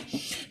think.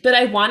 But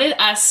I wanted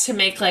us to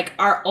make like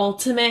our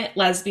ultimate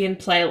lesbian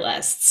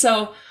playlist.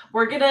 So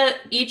We're gonna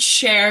each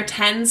share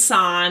 10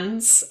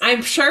 songs.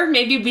 I'm sure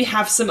maybe we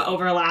have some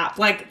overlap,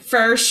 like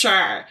for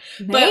sure.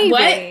 But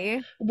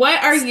Maybe.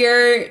 what are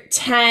your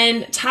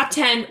top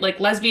 10 like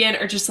lesbian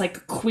or just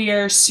like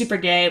queer, super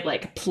gay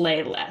like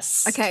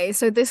playlist? Okay,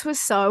 so this was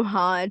so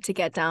hard to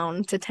get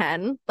down to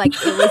 10. Like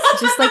it was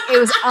just like it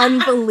was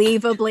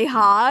unbelievably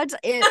hard.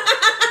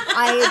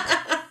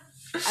 I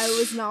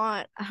was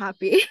not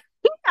happy.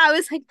 I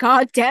was like,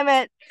 God damn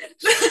it.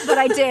 But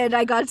I did.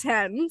 I got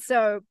 10.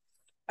 So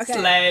okay.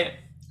 Slay.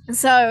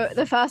 So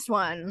the first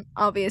one,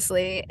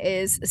 obviously,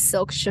 is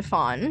Silk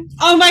Chiffon.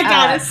 Oh my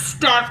god,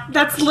 stop.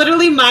 That's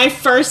literally my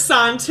first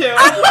song too.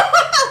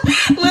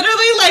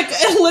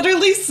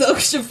 literally Silk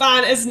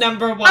Chiffon is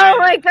number 1. Oh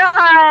my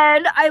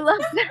god, I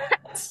love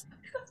that.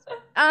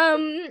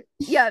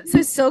 Yeah,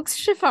 so Silk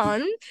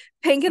Chiffon,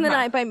 Pink in the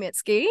Night by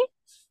Mitski.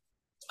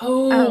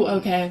 Oh,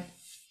 okay.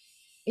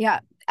 Yeah,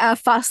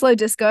 Fast Slow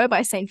Disco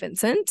by Saint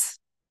Vincent.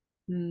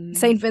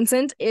 Saint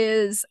Vincent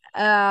is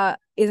an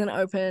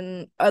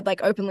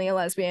openly a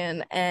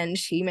lesbian, and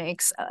she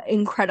makes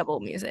incredible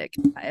music.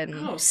 And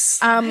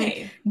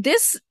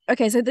this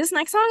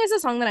next song is a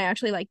song that I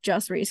actually like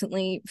just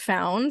recently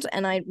found,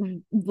 and I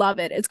love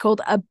it. It's called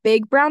A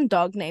Big Brown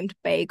Dog Named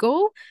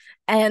Bagel,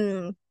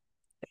 and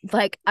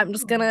like I'm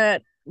just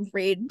gonna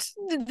read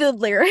the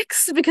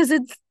lyrics because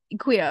it's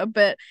queer,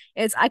 but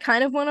it's I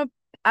kind of wanted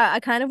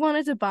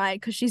to buy it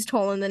because she's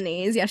tall in the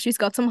knees. Yeah, she's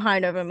got some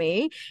height over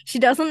me. She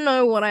doesn't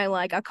know what I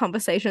like. Our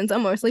conversations are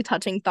mostly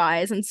touching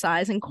thighs and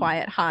sighs and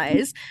quiet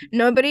highs.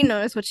 Nobody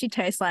knows what she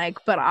tastes like,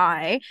 but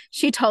I.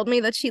 She told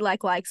me that she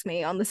likes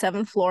me on the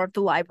 7th floor of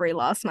the library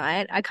last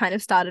night. I kind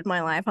of started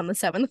my life on the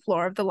 7th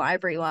floor of the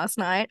library last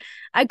night.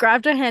 I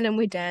grabbed her hand and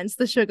we danced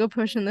the sugar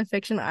push in the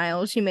fiction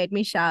aisle. She made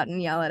me shout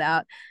and yell it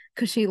out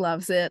because she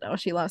loves it, or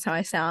she loves how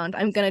I sound.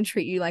 I'm gonna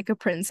treat you like a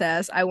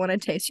princess. I want to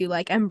taste you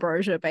like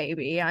ambrosia,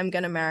 baby. I'm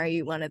gonna marry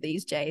you one of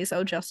these days.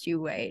 Oh, just you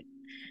wait.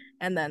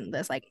 And then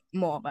there's like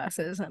more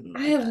verses and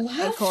I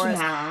love chorus.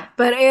 that.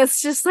 But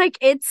it's just like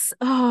it's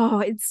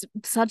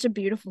such a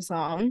beautiful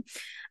song.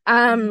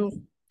 And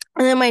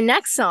then my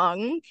next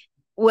song,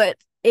 what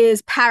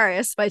is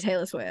Paris by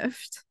Taylor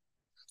Swift.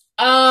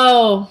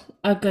 Oh,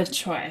 a good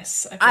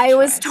choice. I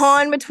was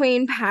torn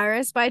between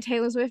Paris by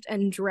Taylor Swift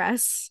and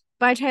Dress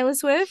by Taylor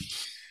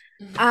Swift.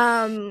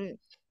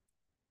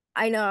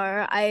 I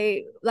know,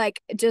 I like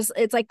just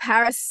it's like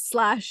Paris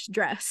 /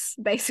 Dress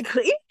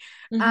basically.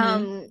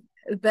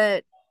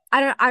 But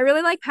I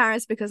really like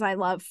Paris because I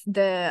love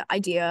the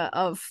idea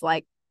of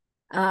like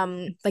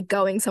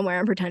going somewhere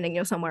and pretending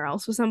you're somewhere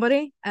else with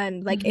somebody,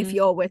 and like if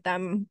you're with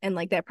them and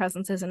like their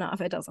presence is enough,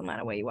 it doesn't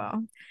matter where you are.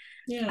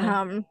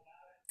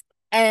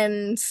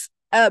 And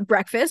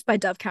Breakfast by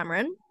Dove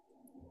Cameron.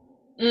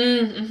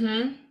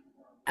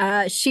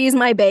 She's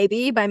My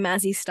Baby by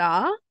Mazzy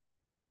Star.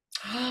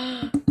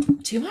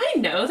 Do I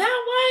know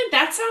that one?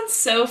 That sounds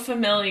so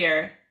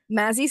familiar.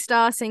 Mazzy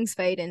Star sings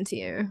Fade Into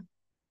You.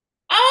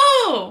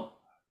 Oh!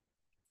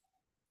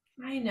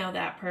 I know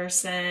that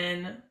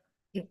person.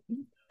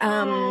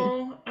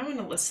 I'm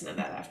gonna listen to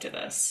that after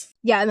this.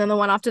 Yeah, and then the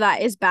one after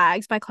that is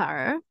Bags by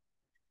Claro.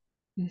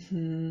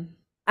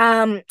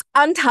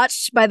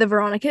 Untouched by the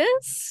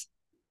Veronicas.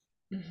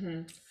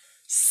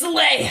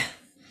 Slay!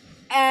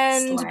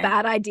 And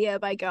Bad Idea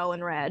by Girl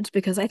in Red,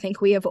 because I think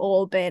we have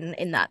all been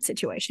in that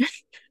situation.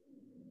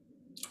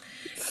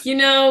 You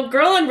know,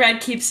 Girl in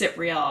Red keeps it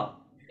real.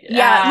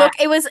 Yeah, look,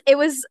 it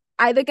was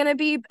either gonna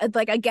be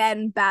like,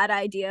 again, Bad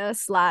Idea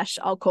 /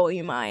 I'll Call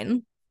You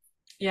Mine.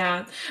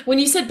 Yeah. When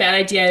you said Bad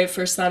Idea, I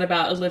first thought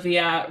about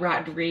Olivia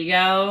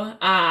Rodrigo.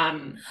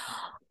 Have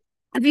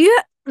you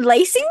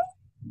Lacey?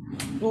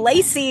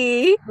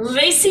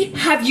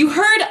 Have you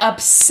heard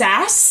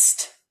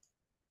Obsessed?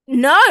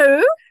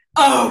 No.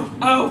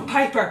 Oh,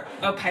 Piper.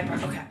 Okay.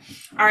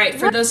 All right.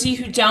 For those of you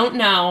who don't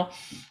know,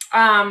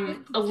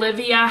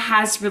 Olivia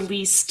has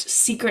released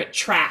secret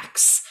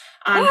tracks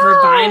on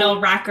her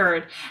vinyl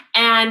record.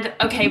 And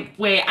okay,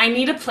 wait, I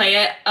need to play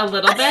it a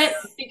little bit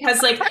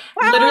because like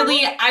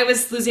literally I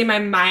was losing my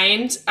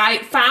mind. I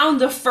found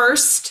the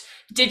first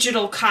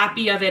digital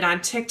copy of it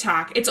on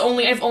TikTok. I've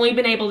only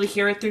been able to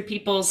hear it through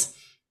people's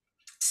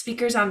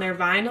speakers on their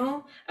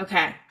vinyl.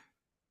 Okay.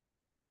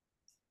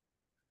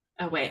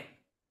 Oh, wait.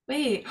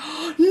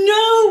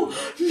 No,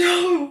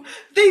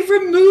 they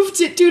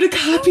removed it due to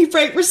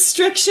copyright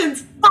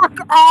restrictions. Fuck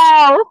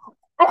off.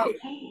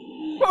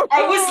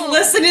 I was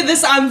listening to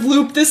this on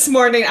loop this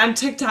morning on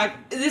TikTok.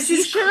 You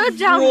should have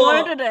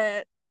downloaded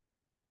it.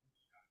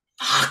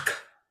 Fuck.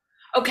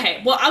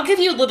 Okay, well, I'll give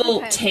you a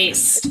little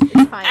taste.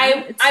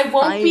 I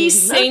won't be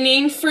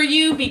singing for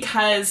you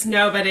because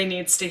nobody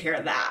needs to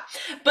hear that.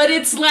 But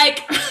it's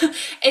like,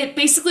 it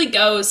basically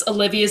goes,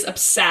 Olivia's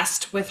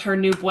obsessed with her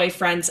new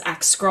boyfriend's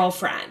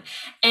ex-girlfriend.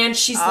 And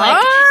she's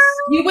like,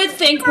 you would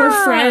think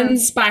we're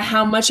friends by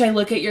how much I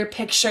look at your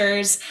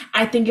pictures.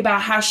 I think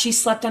about how she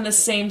slept on the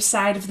same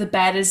side of the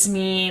bed as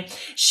me.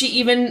 She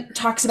even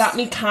talks about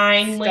me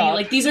kindly. Stop.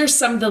 Like, these are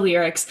some of the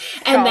lyrics.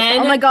 Stop. And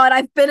then, oh my God,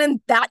 I've been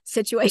in that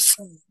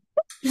situation.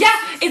 Yeah,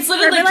 it's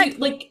literally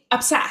like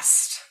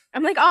obsessed.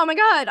 I'm like, oh my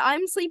God,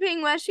 I'm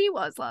sleeping where she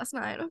was last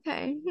night.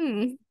 Okay.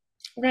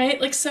 Right?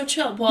 Like so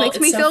chill. Well, Makes it's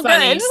me so feel good.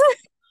 funny.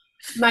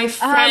 My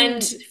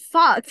friend,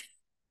 Fuck.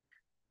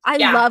 I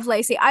yeah, love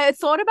Lacey. I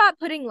thought about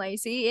putting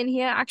Lacey in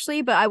here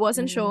actually, but I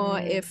wasn't sure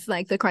mm, if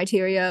like the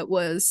criteria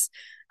was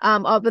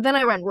but then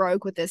I went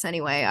rogue with this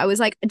anyway. I was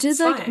like, did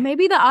it's like fine.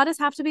 maybe the artists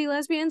have to be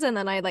lesbians? And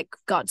then I like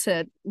got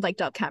to like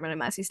Dove Cameron and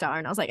Massey Star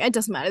and I was like, it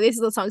doesn't matter. These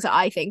are the songs that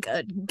I think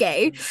are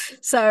gay.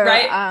 So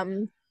Right?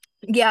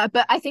 yeah,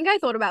 but I think I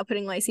thought about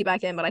putting Lacey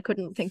back in, but I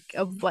couldn't think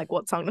of like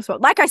what song to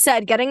swap. Like I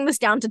said, getting this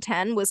down to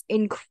 10 was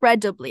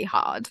incredibly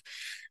hard.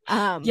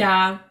 Um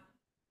Yeah.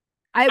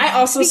 I I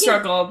also speaking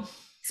struggled.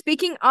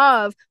 Speaking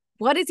of,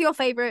 what is your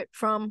favorite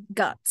from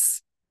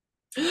Guts?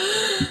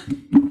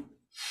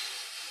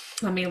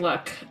 Let me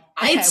look.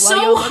 Okay, It's while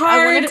you're so look, I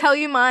want to hard. tell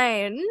you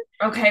mine.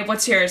 Okay,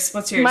 what's yours?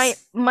 What's My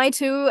yours? my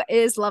two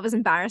is Love is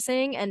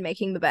Embarrassing and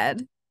Making the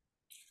Bed.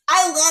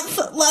 I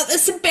love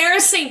it's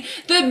embarrassing.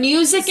 The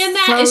music in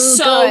that is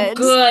So so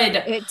good.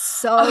 good. It's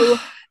so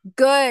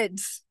good.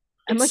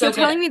 I'm It's like, you're so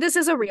good. telling me this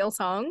is a real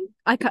song?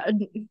 I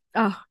can't.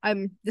 Oh,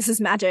 this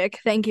is magic.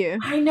 Thank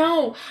you. I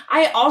know.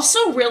 I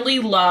also really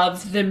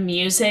love the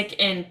music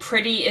in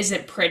Pretty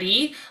Isn't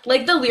Pretty.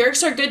 Like the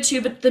lyrics are good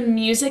too, but the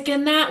music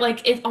in that,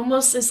 like it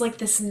almost is like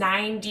this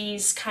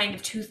 90s kind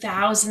of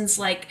 2000s,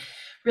 like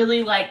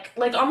really like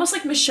almost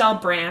like Michelle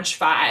Branch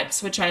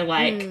vibes, which I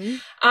like.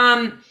 Mm,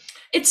 Um,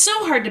 it's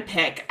so hard to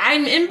pick.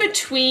 I'm in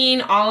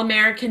between All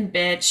American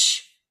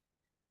Bitch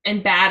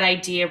and Bad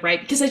Idea,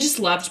 right? Because I just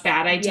loved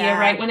Bad Idea yeah,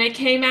 right when it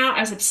came out. I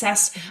was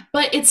obsessed.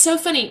 But it's so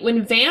funny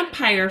when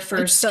Vampire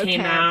it's first so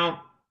came camp. out.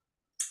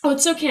 Oh,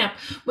 it's so camp.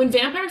 When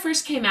Vampire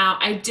first came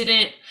out,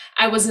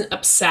 I wasn't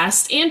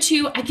obsessed. And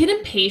two, I get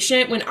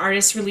impatient when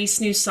artists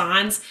release new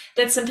songs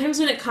that sometimes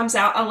when it comes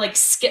out, I'll like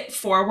skip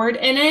forward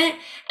in it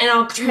and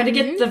I'll try to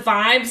get Mm-hmm. the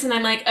vibes and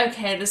I'm like,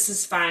 okay, this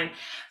is fine.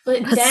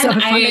 But That's then so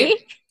funny.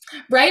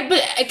 right?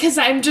 But because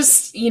I'm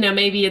just,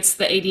 maybe it's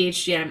the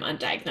ADHD I'm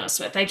undiagnosed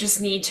with. I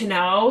just need to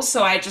know.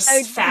 So I just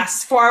I,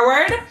 fast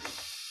forward.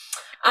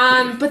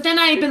 But then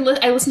I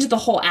listened to the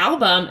whole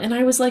album and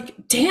I was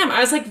like, damn, I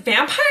was like,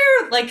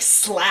 Vampire like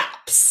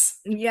slaps.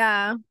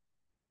 yeah,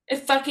 It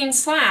fucking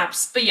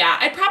slaps. But yeah,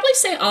 I'd probably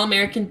say All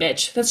American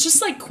Bitch. That's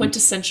just like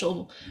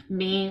quintessential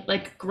me,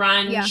 like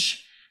yeah.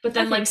 grunge, but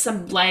then Okay. like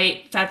some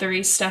light,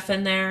 feathery stuff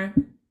in there.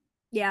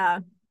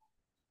 Yeah.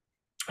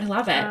 I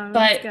love it. That's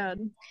But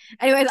good.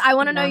 Anyways, I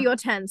want to know yeah. your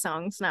 10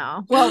 songs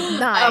now. Well,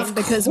 nine, Of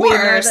because we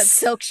know that course.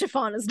 Silk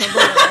Chiffon is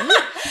number one.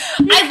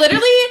 I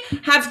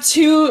literally have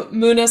two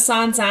Muna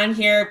songs on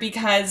here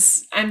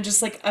because I'm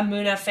just like a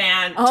Muna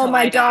fan Oh till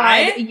my I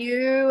God, die.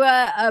 you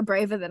are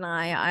braver than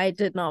I. I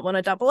did not want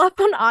to double up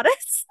on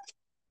artists.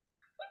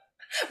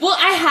 Well,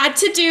 I had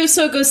to do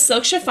so it goes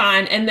Silk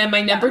Chiffon, and then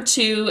my Yeah. number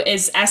two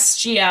is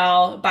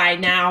SGL by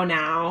Now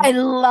I Now.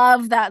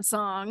 love that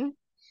song.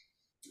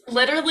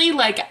 Literally,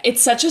 like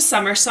it's such a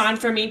summer song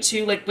for me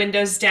too. Like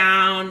windows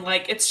down,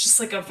 like it's just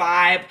like a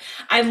vibe.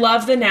 I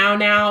love the Now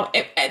Now.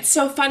 It's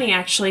so funny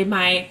actually.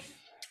 My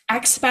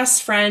ex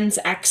best friend's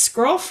ex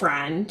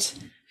girlfriend,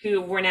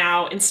 who we're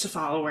now Insta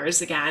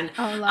followers again,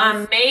 Oh,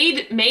 love.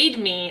 made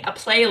me a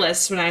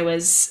playlist when I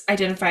was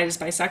identified as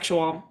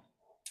bisexual,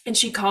 and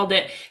she called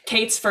it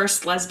Kate's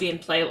first lesbian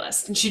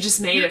playlist, and she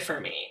just made it for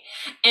me.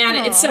 And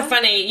it's so Oh,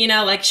 funny,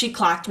 like she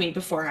clocked me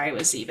before I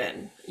was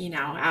even,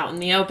 out in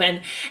the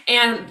open.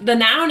 And the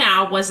Now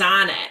Now was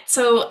on it.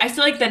 So I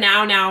feel like the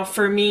Now Now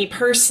for me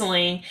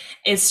personally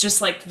is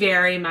just like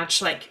very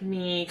much like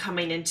me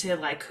coming into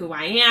like who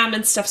I am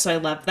and stuff. So I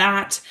love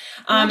that.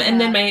 love And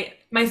then that.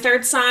 my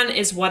third song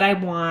is What I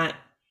Want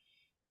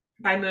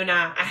by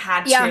Muna. I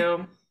had Yeah.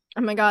 to.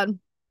 Oh my God.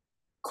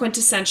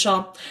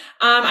 Quintessential.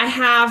 I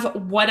have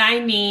What I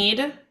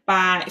Need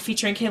by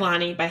featuring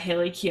Kehlani by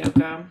Haley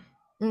Kiyoko.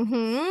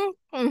 Mm-hmm.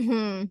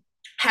 Mm-hmm.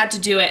 Had to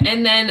do it.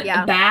 And then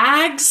Yeah.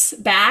 Bags,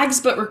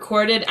 but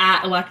recorded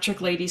at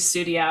Electric Lady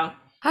Studio.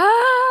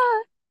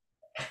 Ah.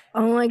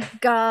 Oh my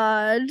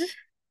God.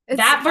 It's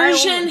That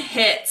version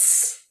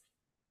hits.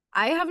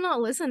 I have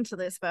not listened to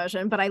this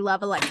version, but I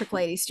love Electric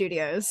Lady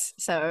Studios,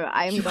 so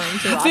I'm You going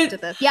to haven't? after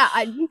this. Yeah,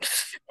 I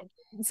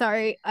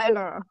sorry, I don't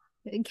know.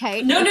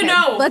 Okay, No, no, okay,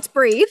 no. let's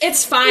breathe.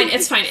 It's fine.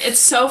 It's fine. It's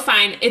so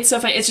fine. It's so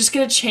fine. It's just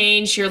gonna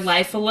change your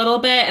life a little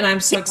bit, and I'm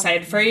so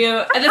excited for you.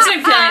 And that's what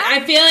I'm feeling.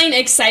 I'm feeling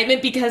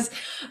excitement because,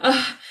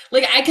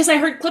 because I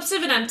heard clips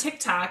of it on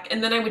TikTok,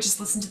 and then I would just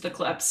listen to the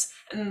clips,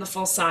 and then the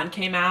full song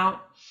came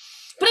out.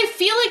 But I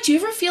feel like, do you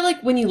ever feel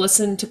like when you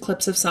listen to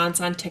clips of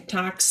songs on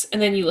TikToks,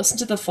 and then you listen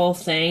to the full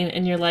thing,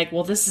 and you're like,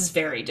 well, this is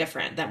very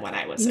different than what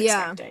I was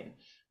Yeah, expecting.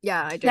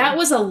 yeah, I That do.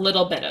 was a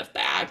little bit of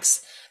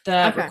Bags,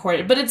 the Okay.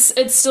 recorded, but it's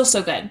still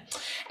so good.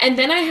 And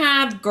then I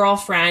have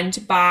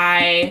Girlfriend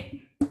by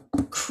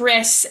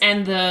Chris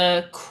and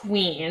the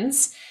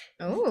Queens.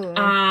 Oh,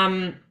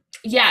 Um,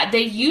 yeah,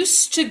 they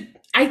used to.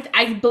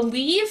 I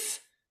believe.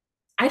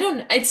 I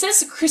don't. It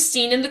says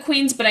Christine and the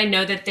Queens, but I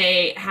know that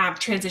they have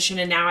transitioned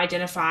and now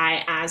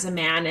identify as a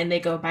man, and they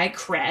go by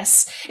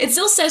Chris. It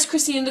still says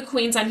Christine and the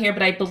Queens on here,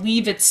 but I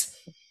believe it's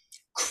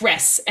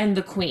Chris and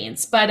the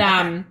Queens. But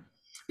okay.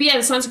 But yeah,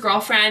 the song's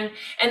Girlfriend,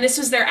 and this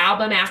was their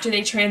album after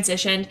they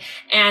transitioned,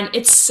 and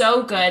it's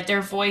so good.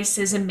 Their voice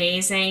is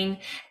amazing,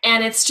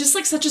 and it's just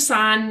like such a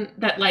song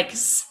that like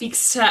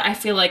speaks to, I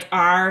feel like,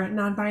 our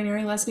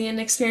non-binary lesbian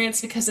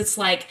experience, because it's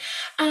like,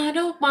 I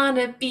don't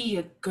wanna be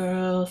a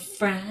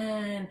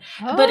girlfriend.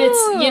 But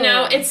it's, you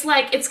know, it's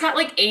like, it's got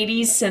like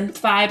 80s synth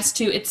vibes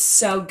too. It's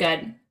so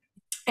good.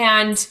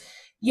 And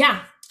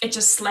yeah, it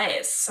just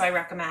slays. So I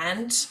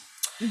recommend.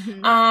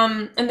 Mm-hmm.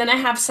 And then I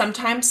have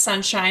Sometimes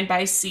Sunshine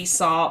by Sea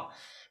Salt,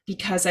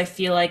 because I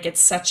feel like it's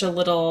such a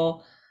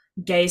little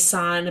gay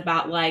song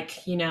about,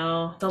 like, you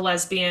know, the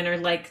lesbian or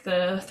like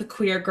the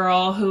queer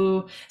girl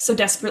who so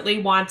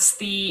desperately wants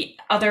the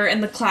other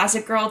in the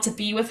closet girl to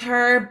be with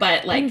her,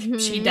 but like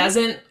she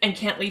doesn't and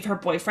can't leave her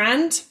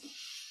boyfriend.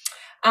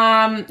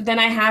 Then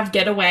I have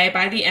Get Away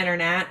by The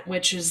Internet,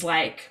 which is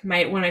like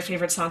one of my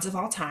favorite songs of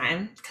all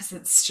time, because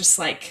it's just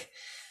like,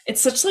 it's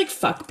such like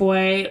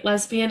fuckboy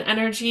lesbian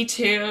energy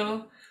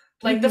too.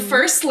 Like the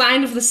first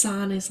line of the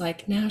song is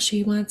like, now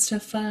she wants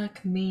to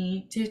fuck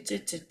me. Do, do,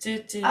 do,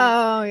 do, do.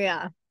 Oh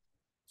yeah.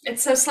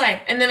 It's so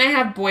slay. And then I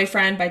have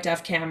Boyfriend by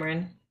Dove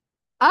Cameron.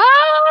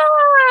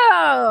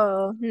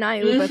 Oh, now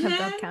we both have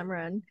Dove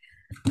Cameron.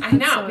 I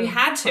know, so we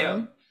had to.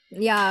 Fun.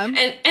 Yeah.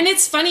 And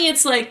it's funny,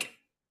 it's like,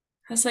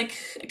 I was like,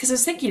 because I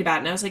was thinking about it,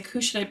 and I was like, who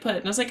should I put?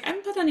 And I was like, I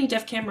haven't put any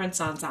Dove Cameron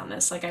songs on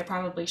this. Like, I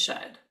probably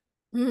should.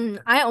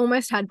 I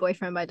almost had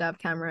Boyfriend by Dove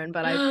Cameron,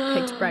 but I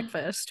picked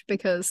Breakfast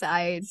because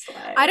I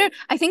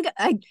think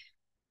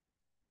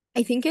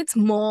it's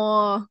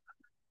more,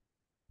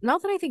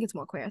 not that I think it's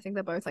more queer. I think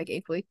they're both like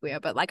equally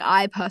queer, but like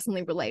I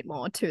personally relate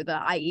more to the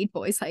I eat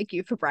boys like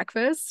you for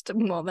breakfast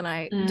more than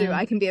I do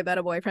I can be a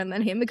better boyfriend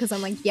than him, because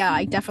I'm like, yeah,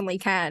 I definitely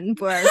can.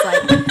 Whereas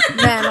like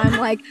then I'm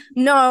like,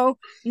 no,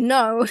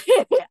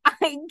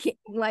 I can't,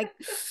 like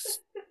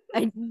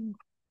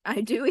I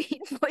do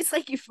eat boys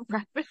like you for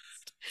breakfast.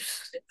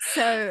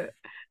 So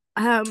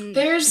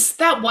there's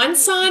that one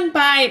song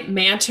by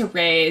Manta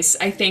Rays,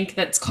 I think,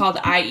 that's called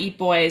I Eat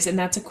Boys, and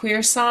that's a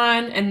queer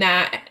song, and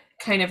that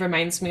kind of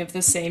reminds me of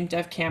the same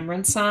Dove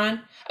Cameron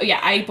song. Oh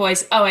yeah, I Eat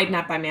Boys. Oh,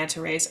 not by Manta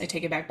Rays, I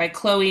take it back, by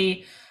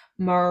Chloe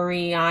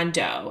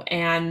Moriondo,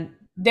 and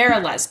they're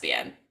a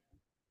lesbian,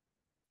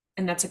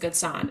 and that's a good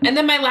song. And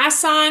then my last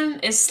song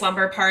is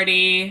Slumber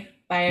Party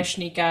by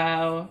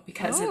Ashniko,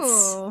 because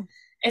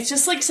it's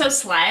just like so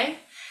slay.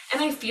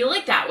 And I feel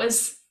like that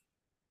was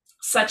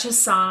such a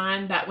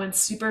song that went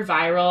super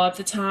viral at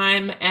the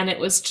time, and it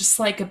was just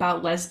like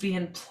about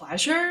lesbian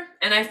pleasure.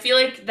 And I feel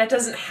like that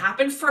doesn't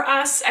happen for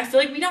us. I feel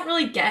like we don't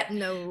really get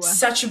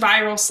such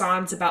viral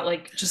songs about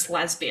like just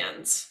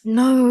lesbians.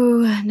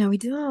 No, we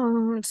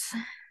don't.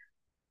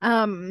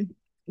 Can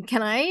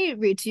I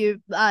read to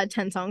you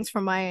 10 songs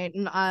from my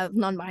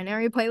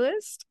non-binary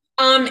playlist?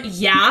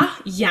 Yeah,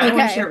 okay. I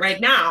want to hear it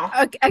right now.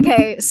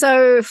 Okay,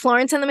 so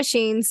Florence and the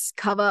Machine's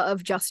cover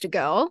of Just a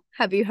Girl.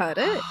 Have you heard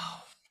it?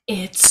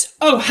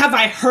 Have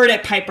I heard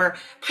it, Piper?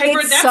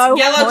 It's that's so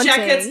Yellow haunting.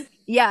 Jackets.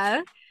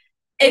 Yeah.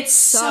 It's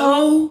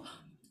so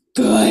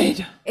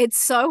good. It's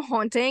so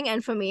haunting,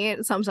 and for me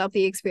it sums up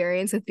the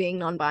experience of being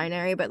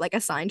non-binary but like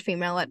assigned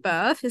female at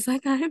birth. Is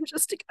like, I'm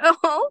just a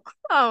girl.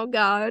 Oh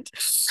god.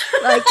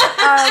 Like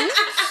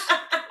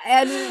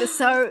and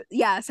so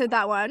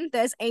that one.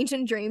 There's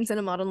Ancient Dreams in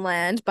a Modern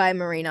Land by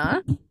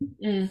Marina.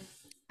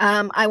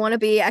 I Want to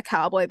Be a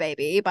Cowboy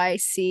Baby by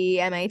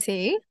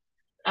CMAT.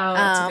 Oh,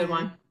 that's a good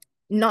one.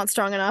 Not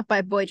Strong Enough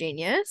by Boy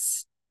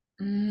Genius.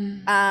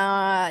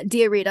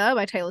 Dear Rita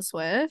by Taylor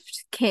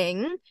Swift.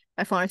 King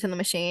by Florence and the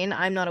Machine.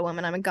 I'm Not a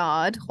Woman, I'm a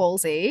God,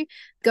 Halsey.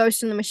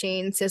 Ghost in the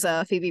Machine,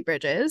 SZA, Phoebe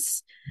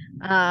Bridgers.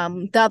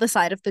 The Other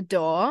Side of the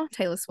Door,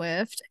 Taylor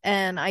Swift.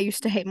 And I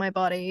Used to Hate My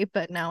Body,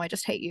 But Now I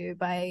Just Hate You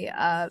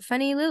by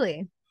Fanny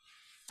Lily.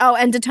 Oh,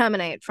 and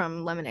Determinate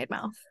from Lemonade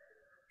Mouth.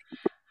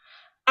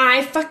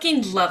 I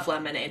fucking love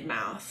Lemonade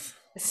Mouth.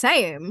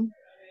 Same.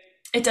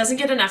 It doesn't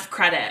get enough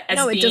credit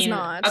as being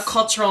a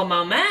cultural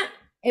moment.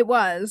 It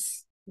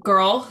was.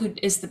 Girl, who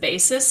is the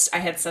bassist, I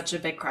had such a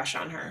big crush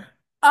on her.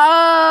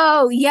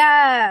 Oh,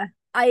 yeah.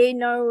 I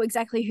know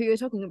exactly who you're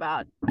talking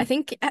about. I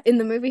think in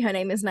the movie her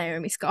name is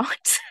Naomi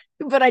Scott,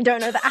 but I don't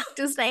know the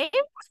actor's name.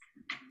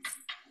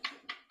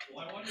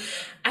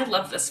 I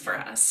love this for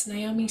us.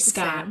 Naomi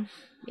Scott. Same.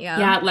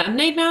 Yeah,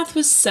 Lemonade Mouth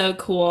was so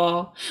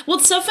cool. Well,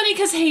 it's so funny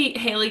because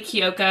Haley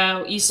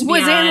Kiyoko used to be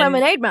in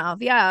Lemonade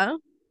Mouth, yeah.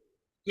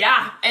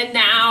 Yeah, and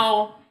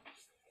now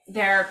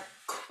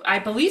I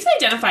believe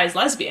they identify as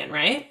lesbian,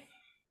 right?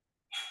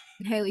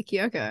 Haley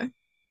Kiyoko.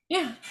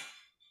 Yeah.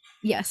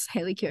 Yes,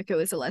 Haley Kiyoko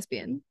is a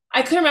lesbian.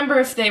 I couldn't remember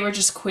if they were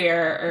just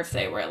queer or if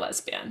they were a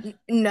lesbian.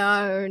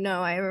 No,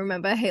 I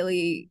remember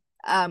Haley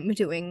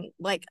doing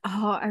like,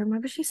 I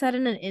remember she said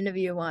in an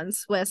interview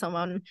once where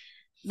someone,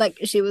 like,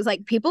 she was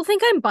like, people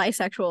think I'm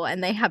bisexual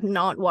and they have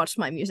not watched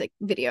my music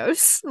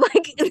videos.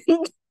 Like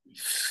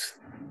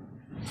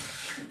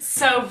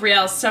so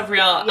real.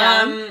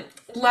 Yeah.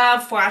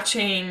 Love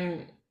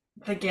watching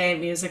the gay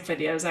music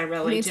videos. I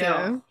really do.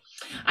 Too.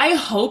 I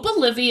hope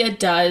Olivia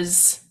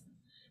does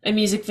a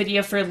music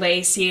video for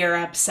Lacey or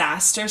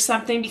Obsessed or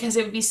something, because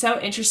it would be so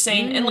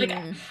interesting. And like,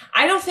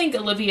 I don't think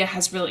Olivia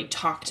has really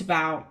talked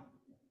about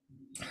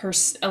her.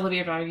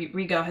 Olivia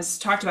Rodrigo has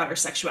talked about her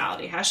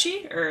sexuality, has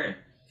she? Or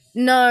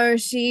No,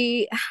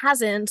 she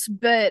hasn't.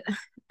 But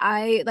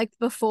I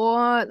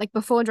before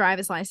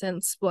driver's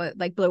license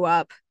blew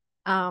up.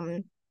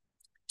 Um,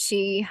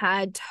 she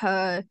had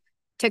her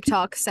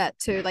TikTok set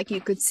to like you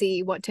could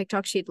see what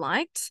TikTok she'd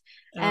liked,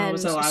 it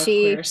was and a lot of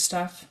queer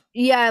stuff.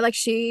 yeah, like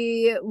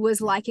she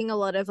was liking a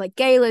lot of like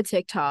gala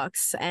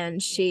TikToks,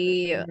 and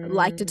she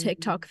liked a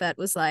TikTok that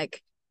was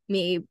like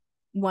me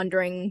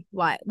wondering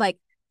why, like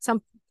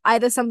some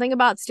either something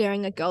about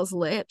staring at girls'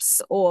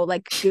 lips or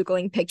like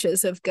Googling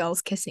pictures of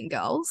girls kissing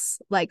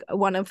girls, like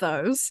one of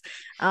those.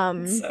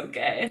 So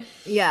gay.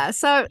 Yeah,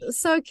 so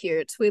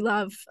cute. We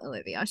love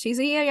Olivia. She's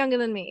a year younger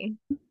than me.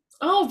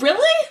 Oh,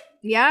 really?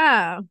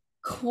 Yeah.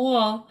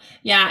 Cool.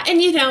 Yeah,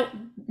 and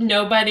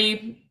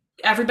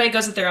everybody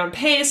goes at their own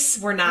pace.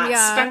 We're not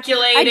Yeah.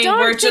 speculating.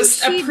 We're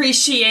just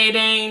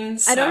appreciating.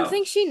 I don't So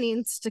think she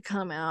neats to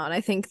come out. I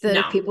think that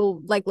if no.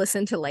 people like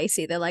listen to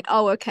Lacey, they're like,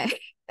 oh, okay.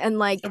 And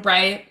like,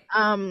 Right.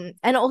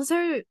 and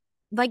also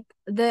like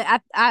the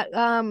at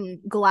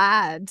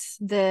Glad,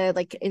 the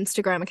like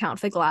Instagram account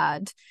for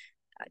Glad,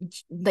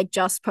 like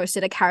just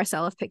posted a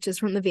carousel of pictures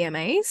from the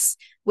VMAs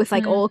with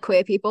like all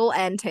queer people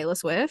and Taylor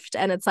Swift.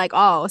 And it's like,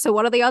 oh, so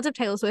what are the odds of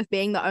Taylor Swift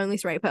being the only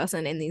straight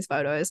person in these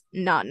photos?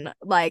 None.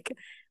 Like,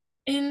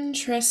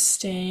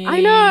 Interesting.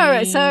 I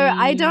know. So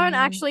I don't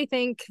actually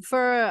think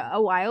for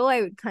a while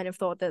I kind of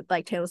thought that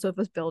like Taylor Swift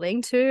was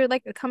building to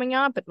like coming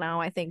out, but now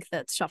I think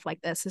that stuff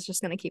like this is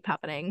just going to keep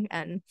happening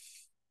and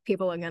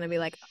people are going to be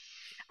like,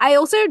 I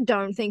also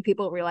don't think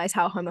people realize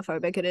how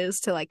homophobic it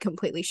is to like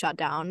completely shut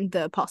down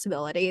the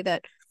possibility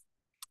that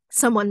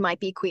someone might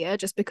be queer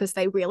just because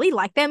they really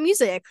like their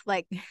music.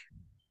 Like,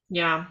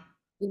 yeah,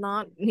 you're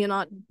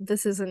not,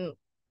 this isn't,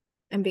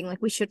 and being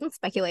like, we shouldn't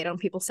speculate on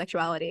people's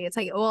sexuality. It's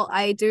like, well,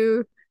 I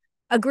do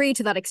agree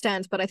to that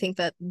extent, but I think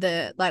that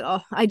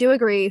I do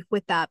agree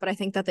with that, but I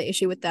think that the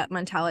issue with that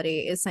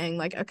mentality is saying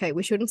like, okay,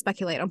 we shouldn't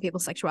speculate on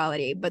people's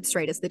sexuality, but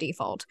straight is the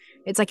default.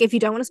 It's like, if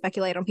you don't want to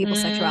speculate on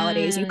people's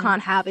sexualities, you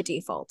can't have a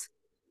default.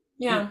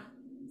 Yeah.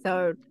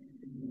 So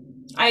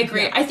I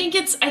agree. Yeah. I think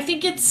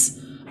it's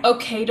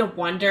okay to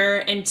wonder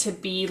and to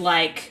be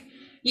like,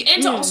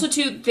 and to also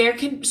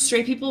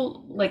straight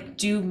people like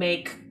do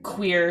make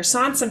queer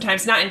songs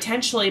sometimes, not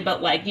intentionally,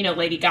 but like,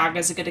 Lady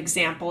Gaga's a good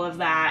example of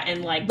that,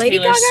 and like Lady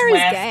Taylor Gaga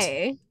Swift is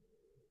gay.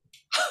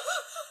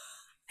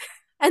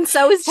 And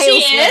so is Taylor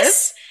Swift.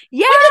 Is?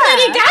 Yeah. When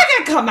did Lady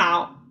Gaga come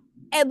out?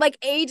 And like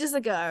ages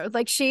ago.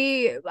 Like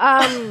she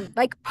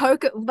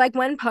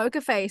when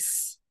Poker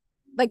Face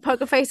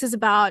is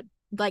about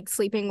like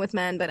sleeping with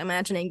men but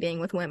imagining being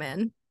with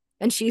women.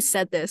 And she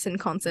said this in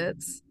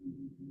concerts.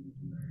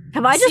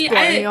 Have I just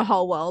blown your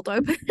whole world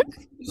open?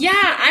 Yeah,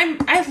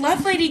 I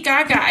love Lady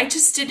Gaga. I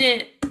just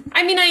didn't.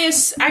 I mean,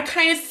 I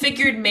kind of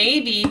figured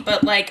maybe,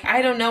 but like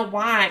I don't know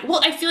why.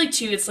 Well, I feel like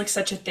too, it's like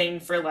such a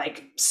thing for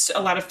like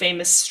a lot of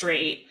famous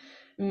straight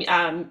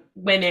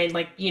women.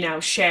 Like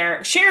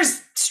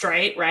Cher's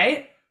straight,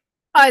 right?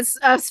 As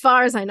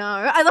far as I know,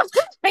 I love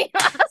that you're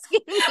asking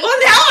me. Well,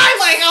 now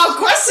I'm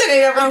questioning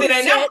everything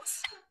I know.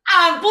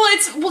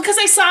 Well, because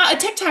I saw a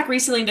TikTok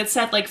recently that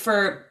said like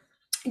for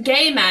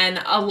gay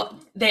men,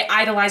 they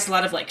idolize a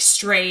lot of like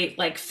straight,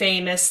 like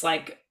famous,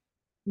 like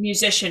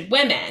musician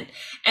women,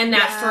 and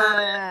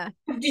that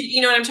for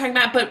you know what I'm talking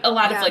about. But a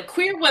lot of like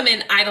queer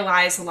women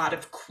idolize a lot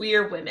of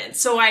queer women.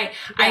 So I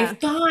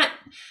thought,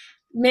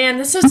 man,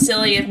 this is so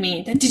silly of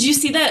me. Did you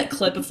see that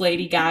clip of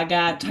Lady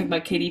Gaga talking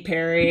about Katy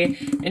Perry?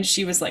 And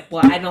she was like,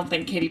 well, I don't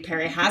think Katy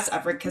Perry has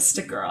ever kissed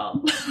a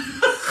girl.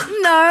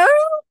 No.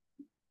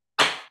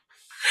 It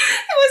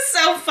was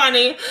so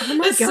funny. Oh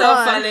my God, so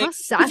funny. How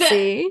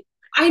sassy.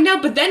 I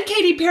know, but then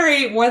Katy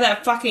Perry wore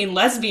that fucking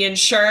lesbian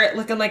shirt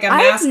looking like a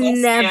mask.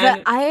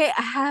 I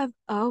have,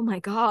 oh my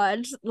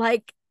God.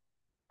 Like,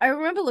 I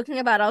remember looking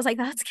at that, I was like,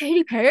 that's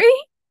Katy Perry?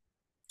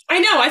 I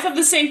know, I thought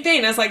the same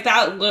thing. I was like,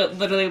 that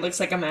literally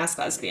looks like a masked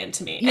lesbian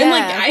to me. Yeah, and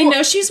like, I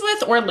know she's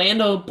with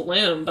Orlando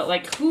Bloom, but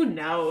like, who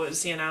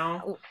knows,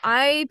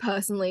 I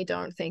personally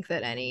don't think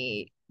that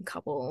any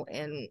couple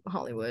in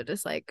Hollywood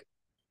is like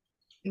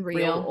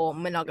real or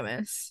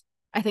monogamous.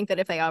 I think that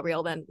if they are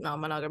real, then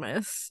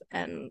non-monogamous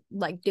and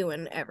like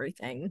doing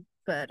everything.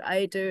 But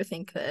I do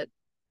think that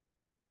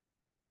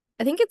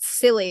I think it's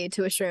silly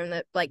to assume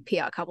that like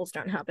PR couples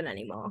don't happen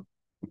anymore.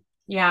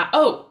 Yeah.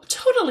 Oh,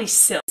 totally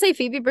silly. Say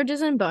Phoebe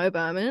Bridgers and Bo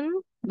Burnham,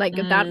 like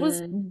that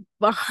was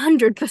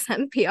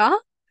 100% PR.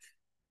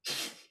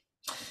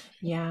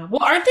 Yeah.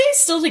 Well, aren't they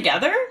still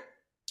together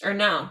or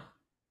no?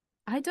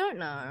 I don't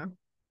know.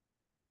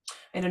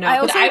 I don't know. I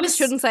also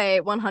shouldn't say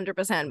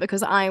 100%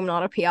 because I'm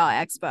not a PR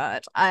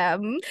expert.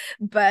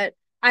 But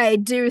I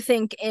do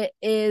think it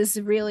is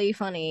really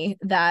funny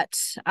that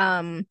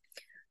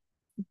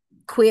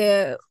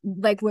queer,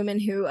 like women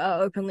who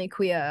are openly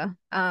queer,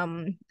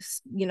 there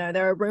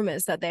are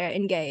rumors that they're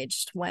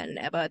engaged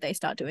whenever they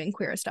start doing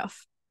queer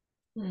stuff.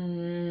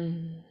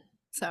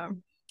 So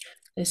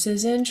This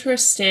is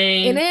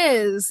interesting. It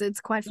is. It's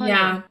quite funny.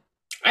 Yeah.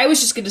 I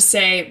was just going to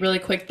say really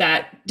quick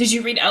that did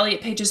you read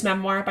Elliot Page's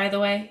memoir, by the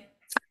way?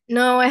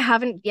 No, I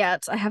haven't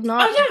yet. I have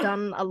not Oh, yeah.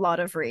 done a lot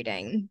of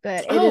reading,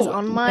 but it is Oh,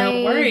 on no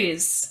my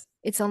worries.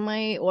 it's on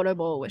my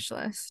Audible wish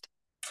list.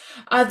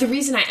 The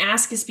reason I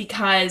ask is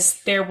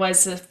because there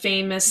was a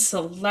famous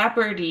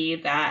celebrity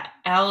that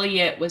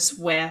Elliot was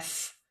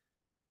with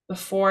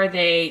before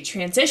they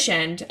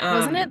transitioned.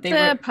 Wasn't it They the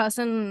were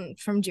person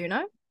from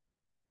Juno?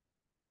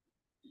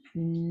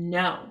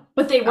 No,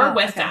 but they were Oh,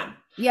 with okay. them.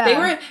 They Yeah.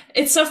 were.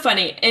 It's so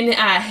funny in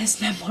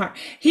his memoir.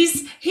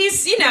 He's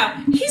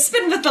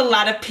been with a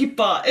lot of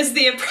people. Is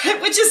the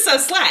which is so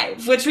slay,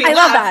 which we I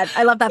love love. that.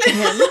 I love that for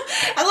him.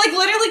 I like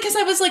literally because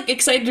I was like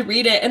excited to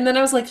read it, and then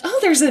I was like, oh,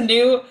 there's a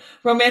new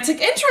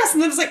romantic interest,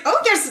 and then it's like,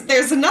 oh,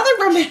 there's another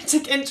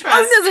romantic Oh, interest.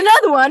 there's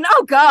another one.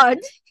 Oh God.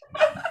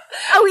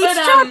 Oh, each But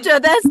chapter,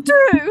 that's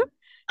true.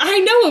 I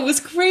know it was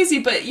crazy,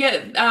 but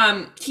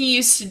yeah, he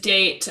used to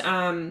date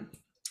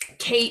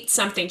Kate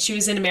something. She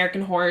was in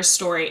American Horror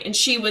Story and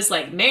she was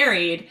like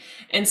married.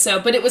 And so,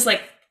 but it was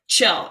like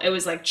chill. It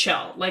was like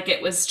chill. Like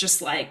it was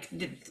just like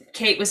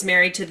Kate was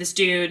married to this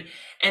dude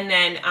and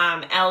then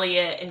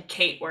Elliot and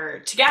Kate were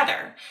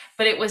together.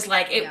 But it was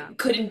like, it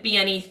couldn't be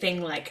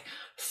anything like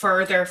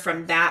further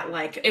from that.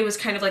 Like it was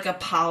kind of like a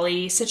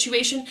poly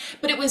situation,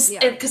 but it was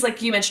because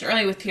like you mentioned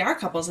earlier with PR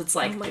couples, it's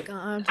like, oh my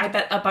God. I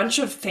bet a bunch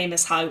of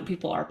famous Hollywood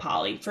people are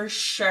poly for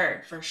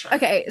sure, for sure.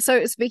 Okay,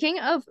 so speaking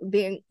of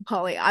being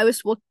poly, I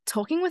was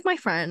talking with my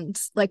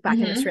friends like back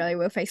in Australia.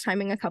 We were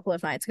FaceTiming a couple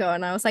of nights ago,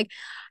 and I was like,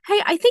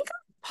 "Hey, I think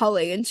I'm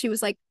poly," and she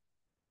was like,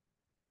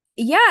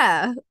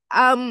 "Yeah,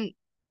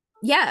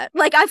 yeah."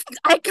 Like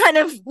I kind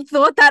of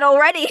thought that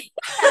already,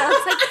 and I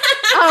was like,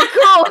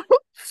 "Oh, cool."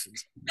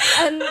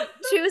 And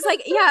she was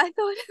like, "Yeah, I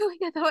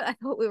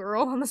thought we were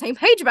all on the same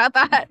page about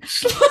that."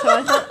 So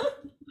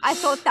I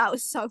thought that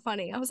was so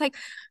funny. I was like,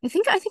 I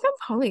think I'm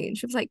poly, and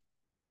she was like,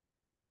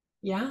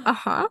 Yeah.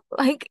 uh-huh,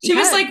 like She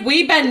was like,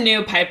 we been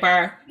new,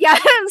 Piper. yeah.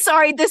 I'm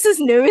sorry, this is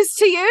news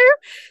to you.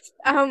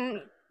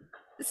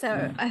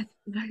 So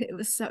it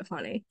was so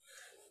funny.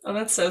 Oh,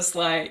 that's so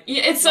sly.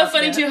 Yeah, it's so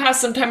funny too how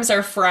sometimes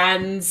our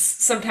friends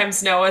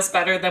sometimes know us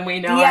better than we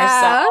know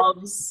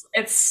ourselves.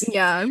 It's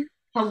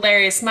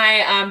hilarious.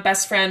 My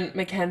best friend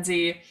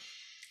Mackenzie,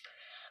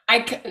 I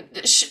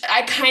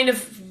kind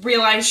of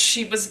realized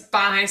she was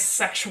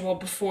bisexual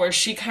before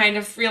she kind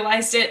of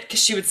realized it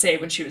because she would say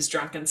when she was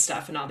drunk and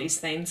stuff and all these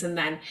things. And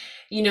then,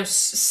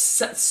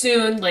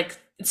 soon, like,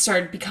 it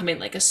started becoming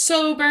like a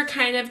sober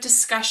kind of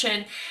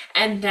discussion.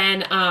 And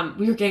then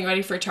we were getting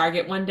ready for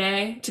Target one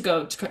day to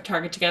go to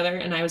Target together.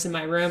 And I was in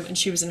my room and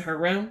she was in her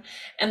room.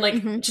 And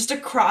like just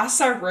across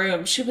our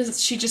room, she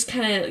just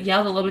kind of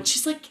yelled a little bit.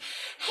 She's like,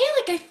 hey,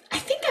 like, I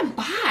think I'm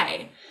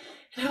bi.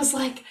 And I was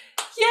like,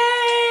 yay!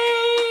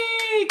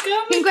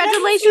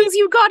 Congratulations,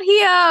 you got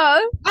here.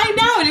 I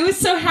know, and it was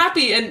so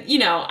happy. And,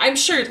 I'm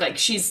sure, like,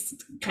 she's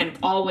kind of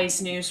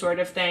always knew sort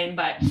of thing.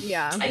 But,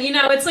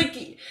 it's like,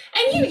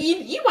 and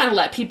you want to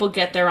let people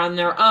get there on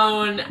their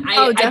own.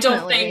 I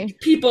don't think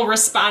people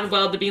respond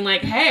well to being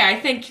like, hey, I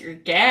think you're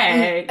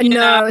gay.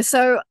 No,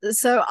 so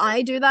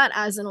I do that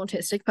as an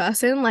autistic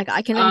person. Like,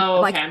 I can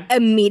like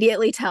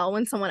immediately tell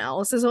when someone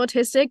else is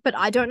autistic, but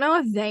I don't know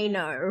if they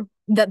know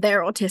that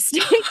they're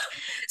autistic.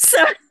 So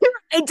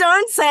I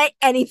don't say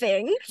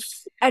anything.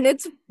 And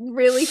it's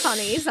really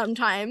funny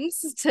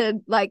sometimes to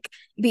like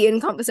be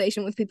in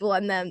conversation with people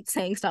and then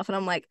saying stuff and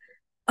I'm like,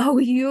 oh,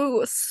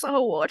 you are so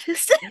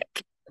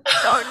autistic.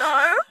 Don't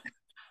know.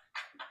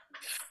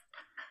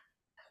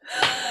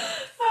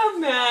 Oh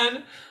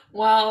man.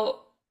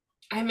 Well,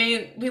 I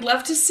mean, we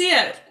love to see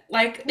it.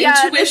 Like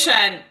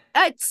intuition.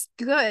 It's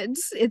good.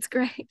 It's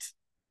great.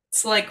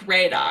 It's like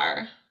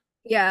radar.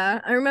 Yeah,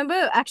 I remember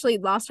actually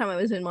last time I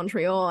was in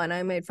Montreal and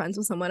I made friends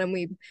with someone and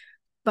we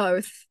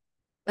both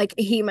like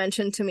he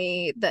mentioned to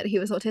me that he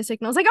was autistic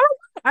and I was like, oh,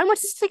 I'm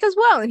autistic as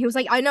well. And he was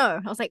like, I know.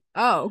 I was like,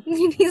 oh.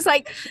 He's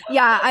like,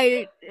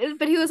 yeah,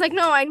 but he was like,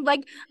 no,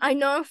 I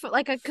know for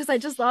like because I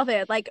just love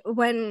it. Like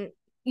when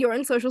you're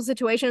in social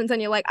situations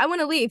and you're like, I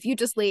want to leave, you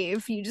just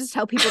leave. You just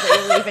tell people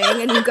that you're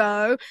leaving and you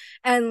go.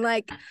 And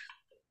like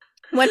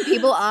when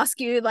people ask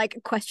you like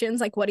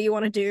questions like what do you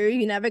want to do,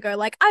 you never go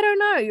like I don't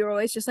know. You're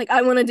always just like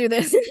I want to do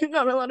this.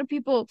 Not a lot of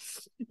people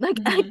like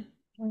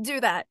do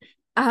that.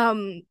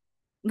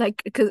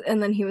 Like because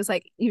and then he was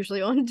like usually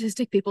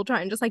autistic people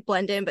try and just like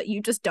blend in but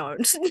you just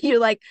don't. You're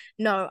like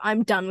no,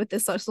 I'm done with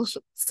this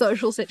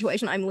social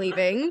situation, I'm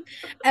leaving.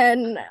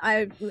 And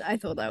I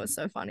thought that was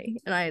so funny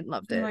and I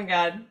loved it. Oh my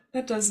god,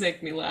 that does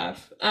make me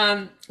laugh.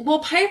 Well,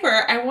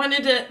 Piper, I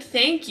wanted to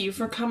thank you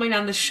for coming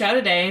on the show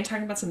today and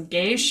talking about some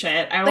gay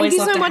shit. I always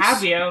love to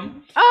have you.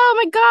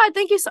 Oh my god,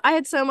 thank you. I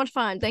had so much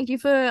fun. Thank you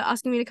for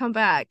asking me to come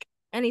back.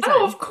 Anytime.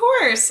 Oh, of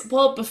course.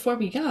 Well, before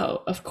we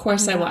go, of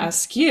course, I will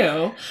ask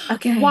you.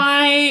 Okay.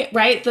 Why,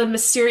 right? The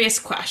mysterious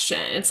question.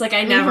 It's like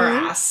I never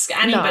ask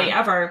anybody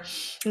ever.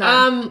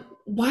 No.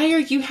 Why are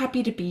you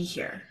happy to be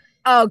here?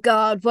 Oh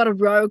God, what a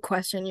rogue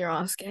question you're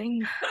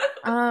asking.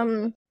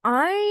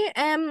 I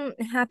am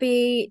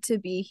happy to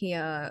be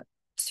here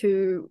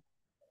to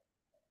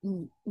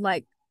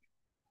like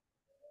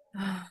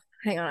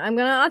hang on, I'm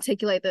gonna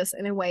articulate this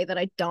in a way that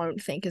I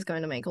don't think is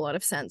going to make a lot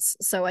of sense,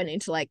 so I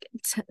need to like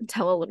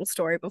tell a little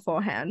story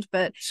beforehand.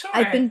 But Sure.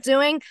 I've been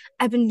doing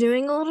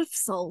a lot of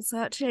soul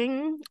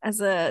searching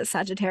as a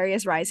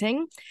Sagittarius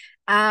rising,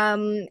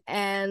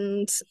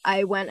 and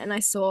I went and I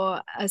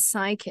saw a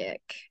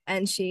psychic,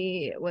 and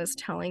she was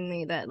telling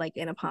me that like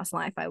in a past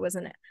life I was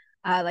an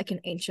like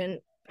an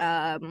ancient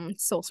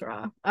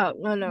sorcerer. Oh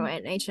no,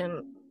 an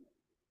ancient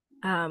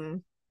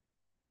um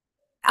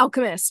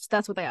alchemist.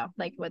 That's what they are,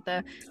 like with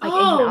the like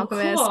ancient Oh,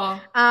 alchemist.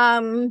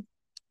 cool.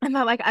 And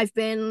that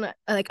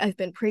I've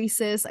been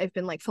priestess, I've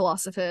been like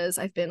philosophers,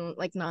 I've been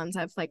like nuns.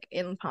 I've like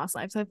in past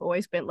lives I've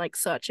always been like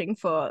searching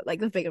for like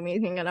the bigger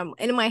meaning, and I'm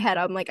in my head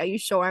I'm like, are you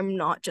sure I'm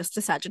not just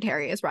a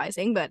Sagittarius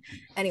rising? But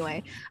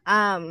anyway,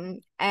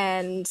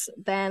 and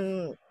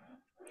then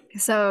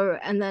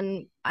and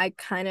then I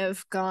kind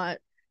of got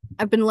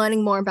I've been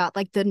learning more about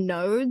like the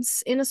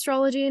nodes in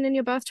astrology and in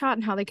your birth chart,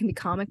 and how they can be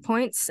karmic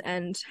points,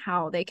 and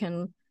how they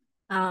can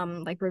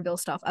like reveal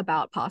stuff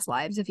about past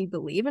lives if you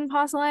believe in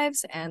past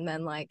lives. And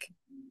then like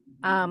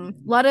a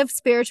lot of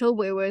spiritual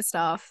woo-woo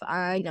stuff,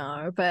 I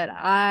know, but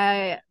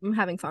I am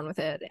having fun with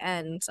it.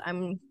 And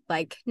I'm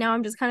like, now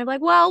I'm just kind of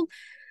like, well,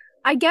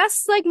 I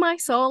guess like my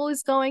soul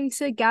is going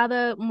to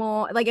gather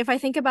more. Like if I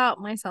think about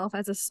myself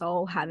as a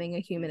soul having a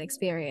human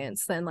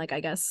experience, then like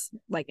I guess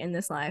like in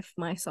this life,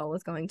 my soul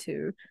is going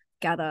to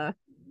gather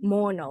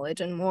more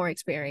knowledge and more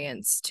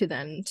experience to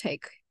then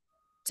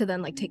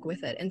like take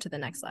with it into the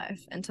next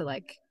life, and to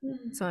like,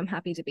 so I'm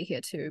happy to be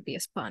here to be a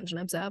sponge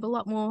and observe a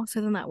lot more,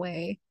 so then that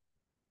way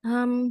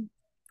um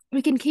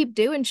we can keep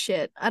doing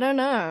shit. I don't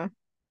know.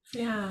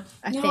 Yeah.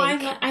 I No,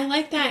 think. I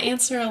like that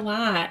answer a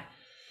lot.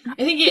 I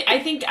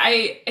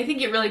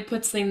think it really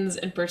puts things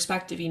in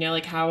perspective, you know,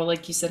 like how,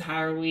 like you said, how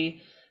are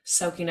we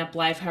soaking up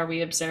life? How are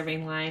we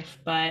observing life?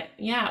 But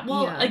yeah,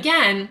 well, Yeah.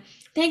 again,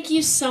 thank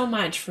you so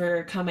much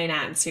for coming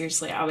on.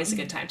 Seriously, always a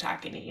good time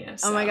talking to you.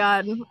 Oh my So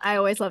God. I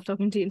always love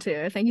talking to you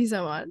too. Thank you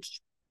so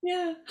much.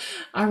 yeah.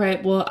 All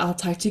right. Well, I'll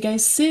talk to you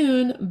guys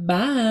soon.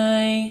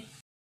 Bye.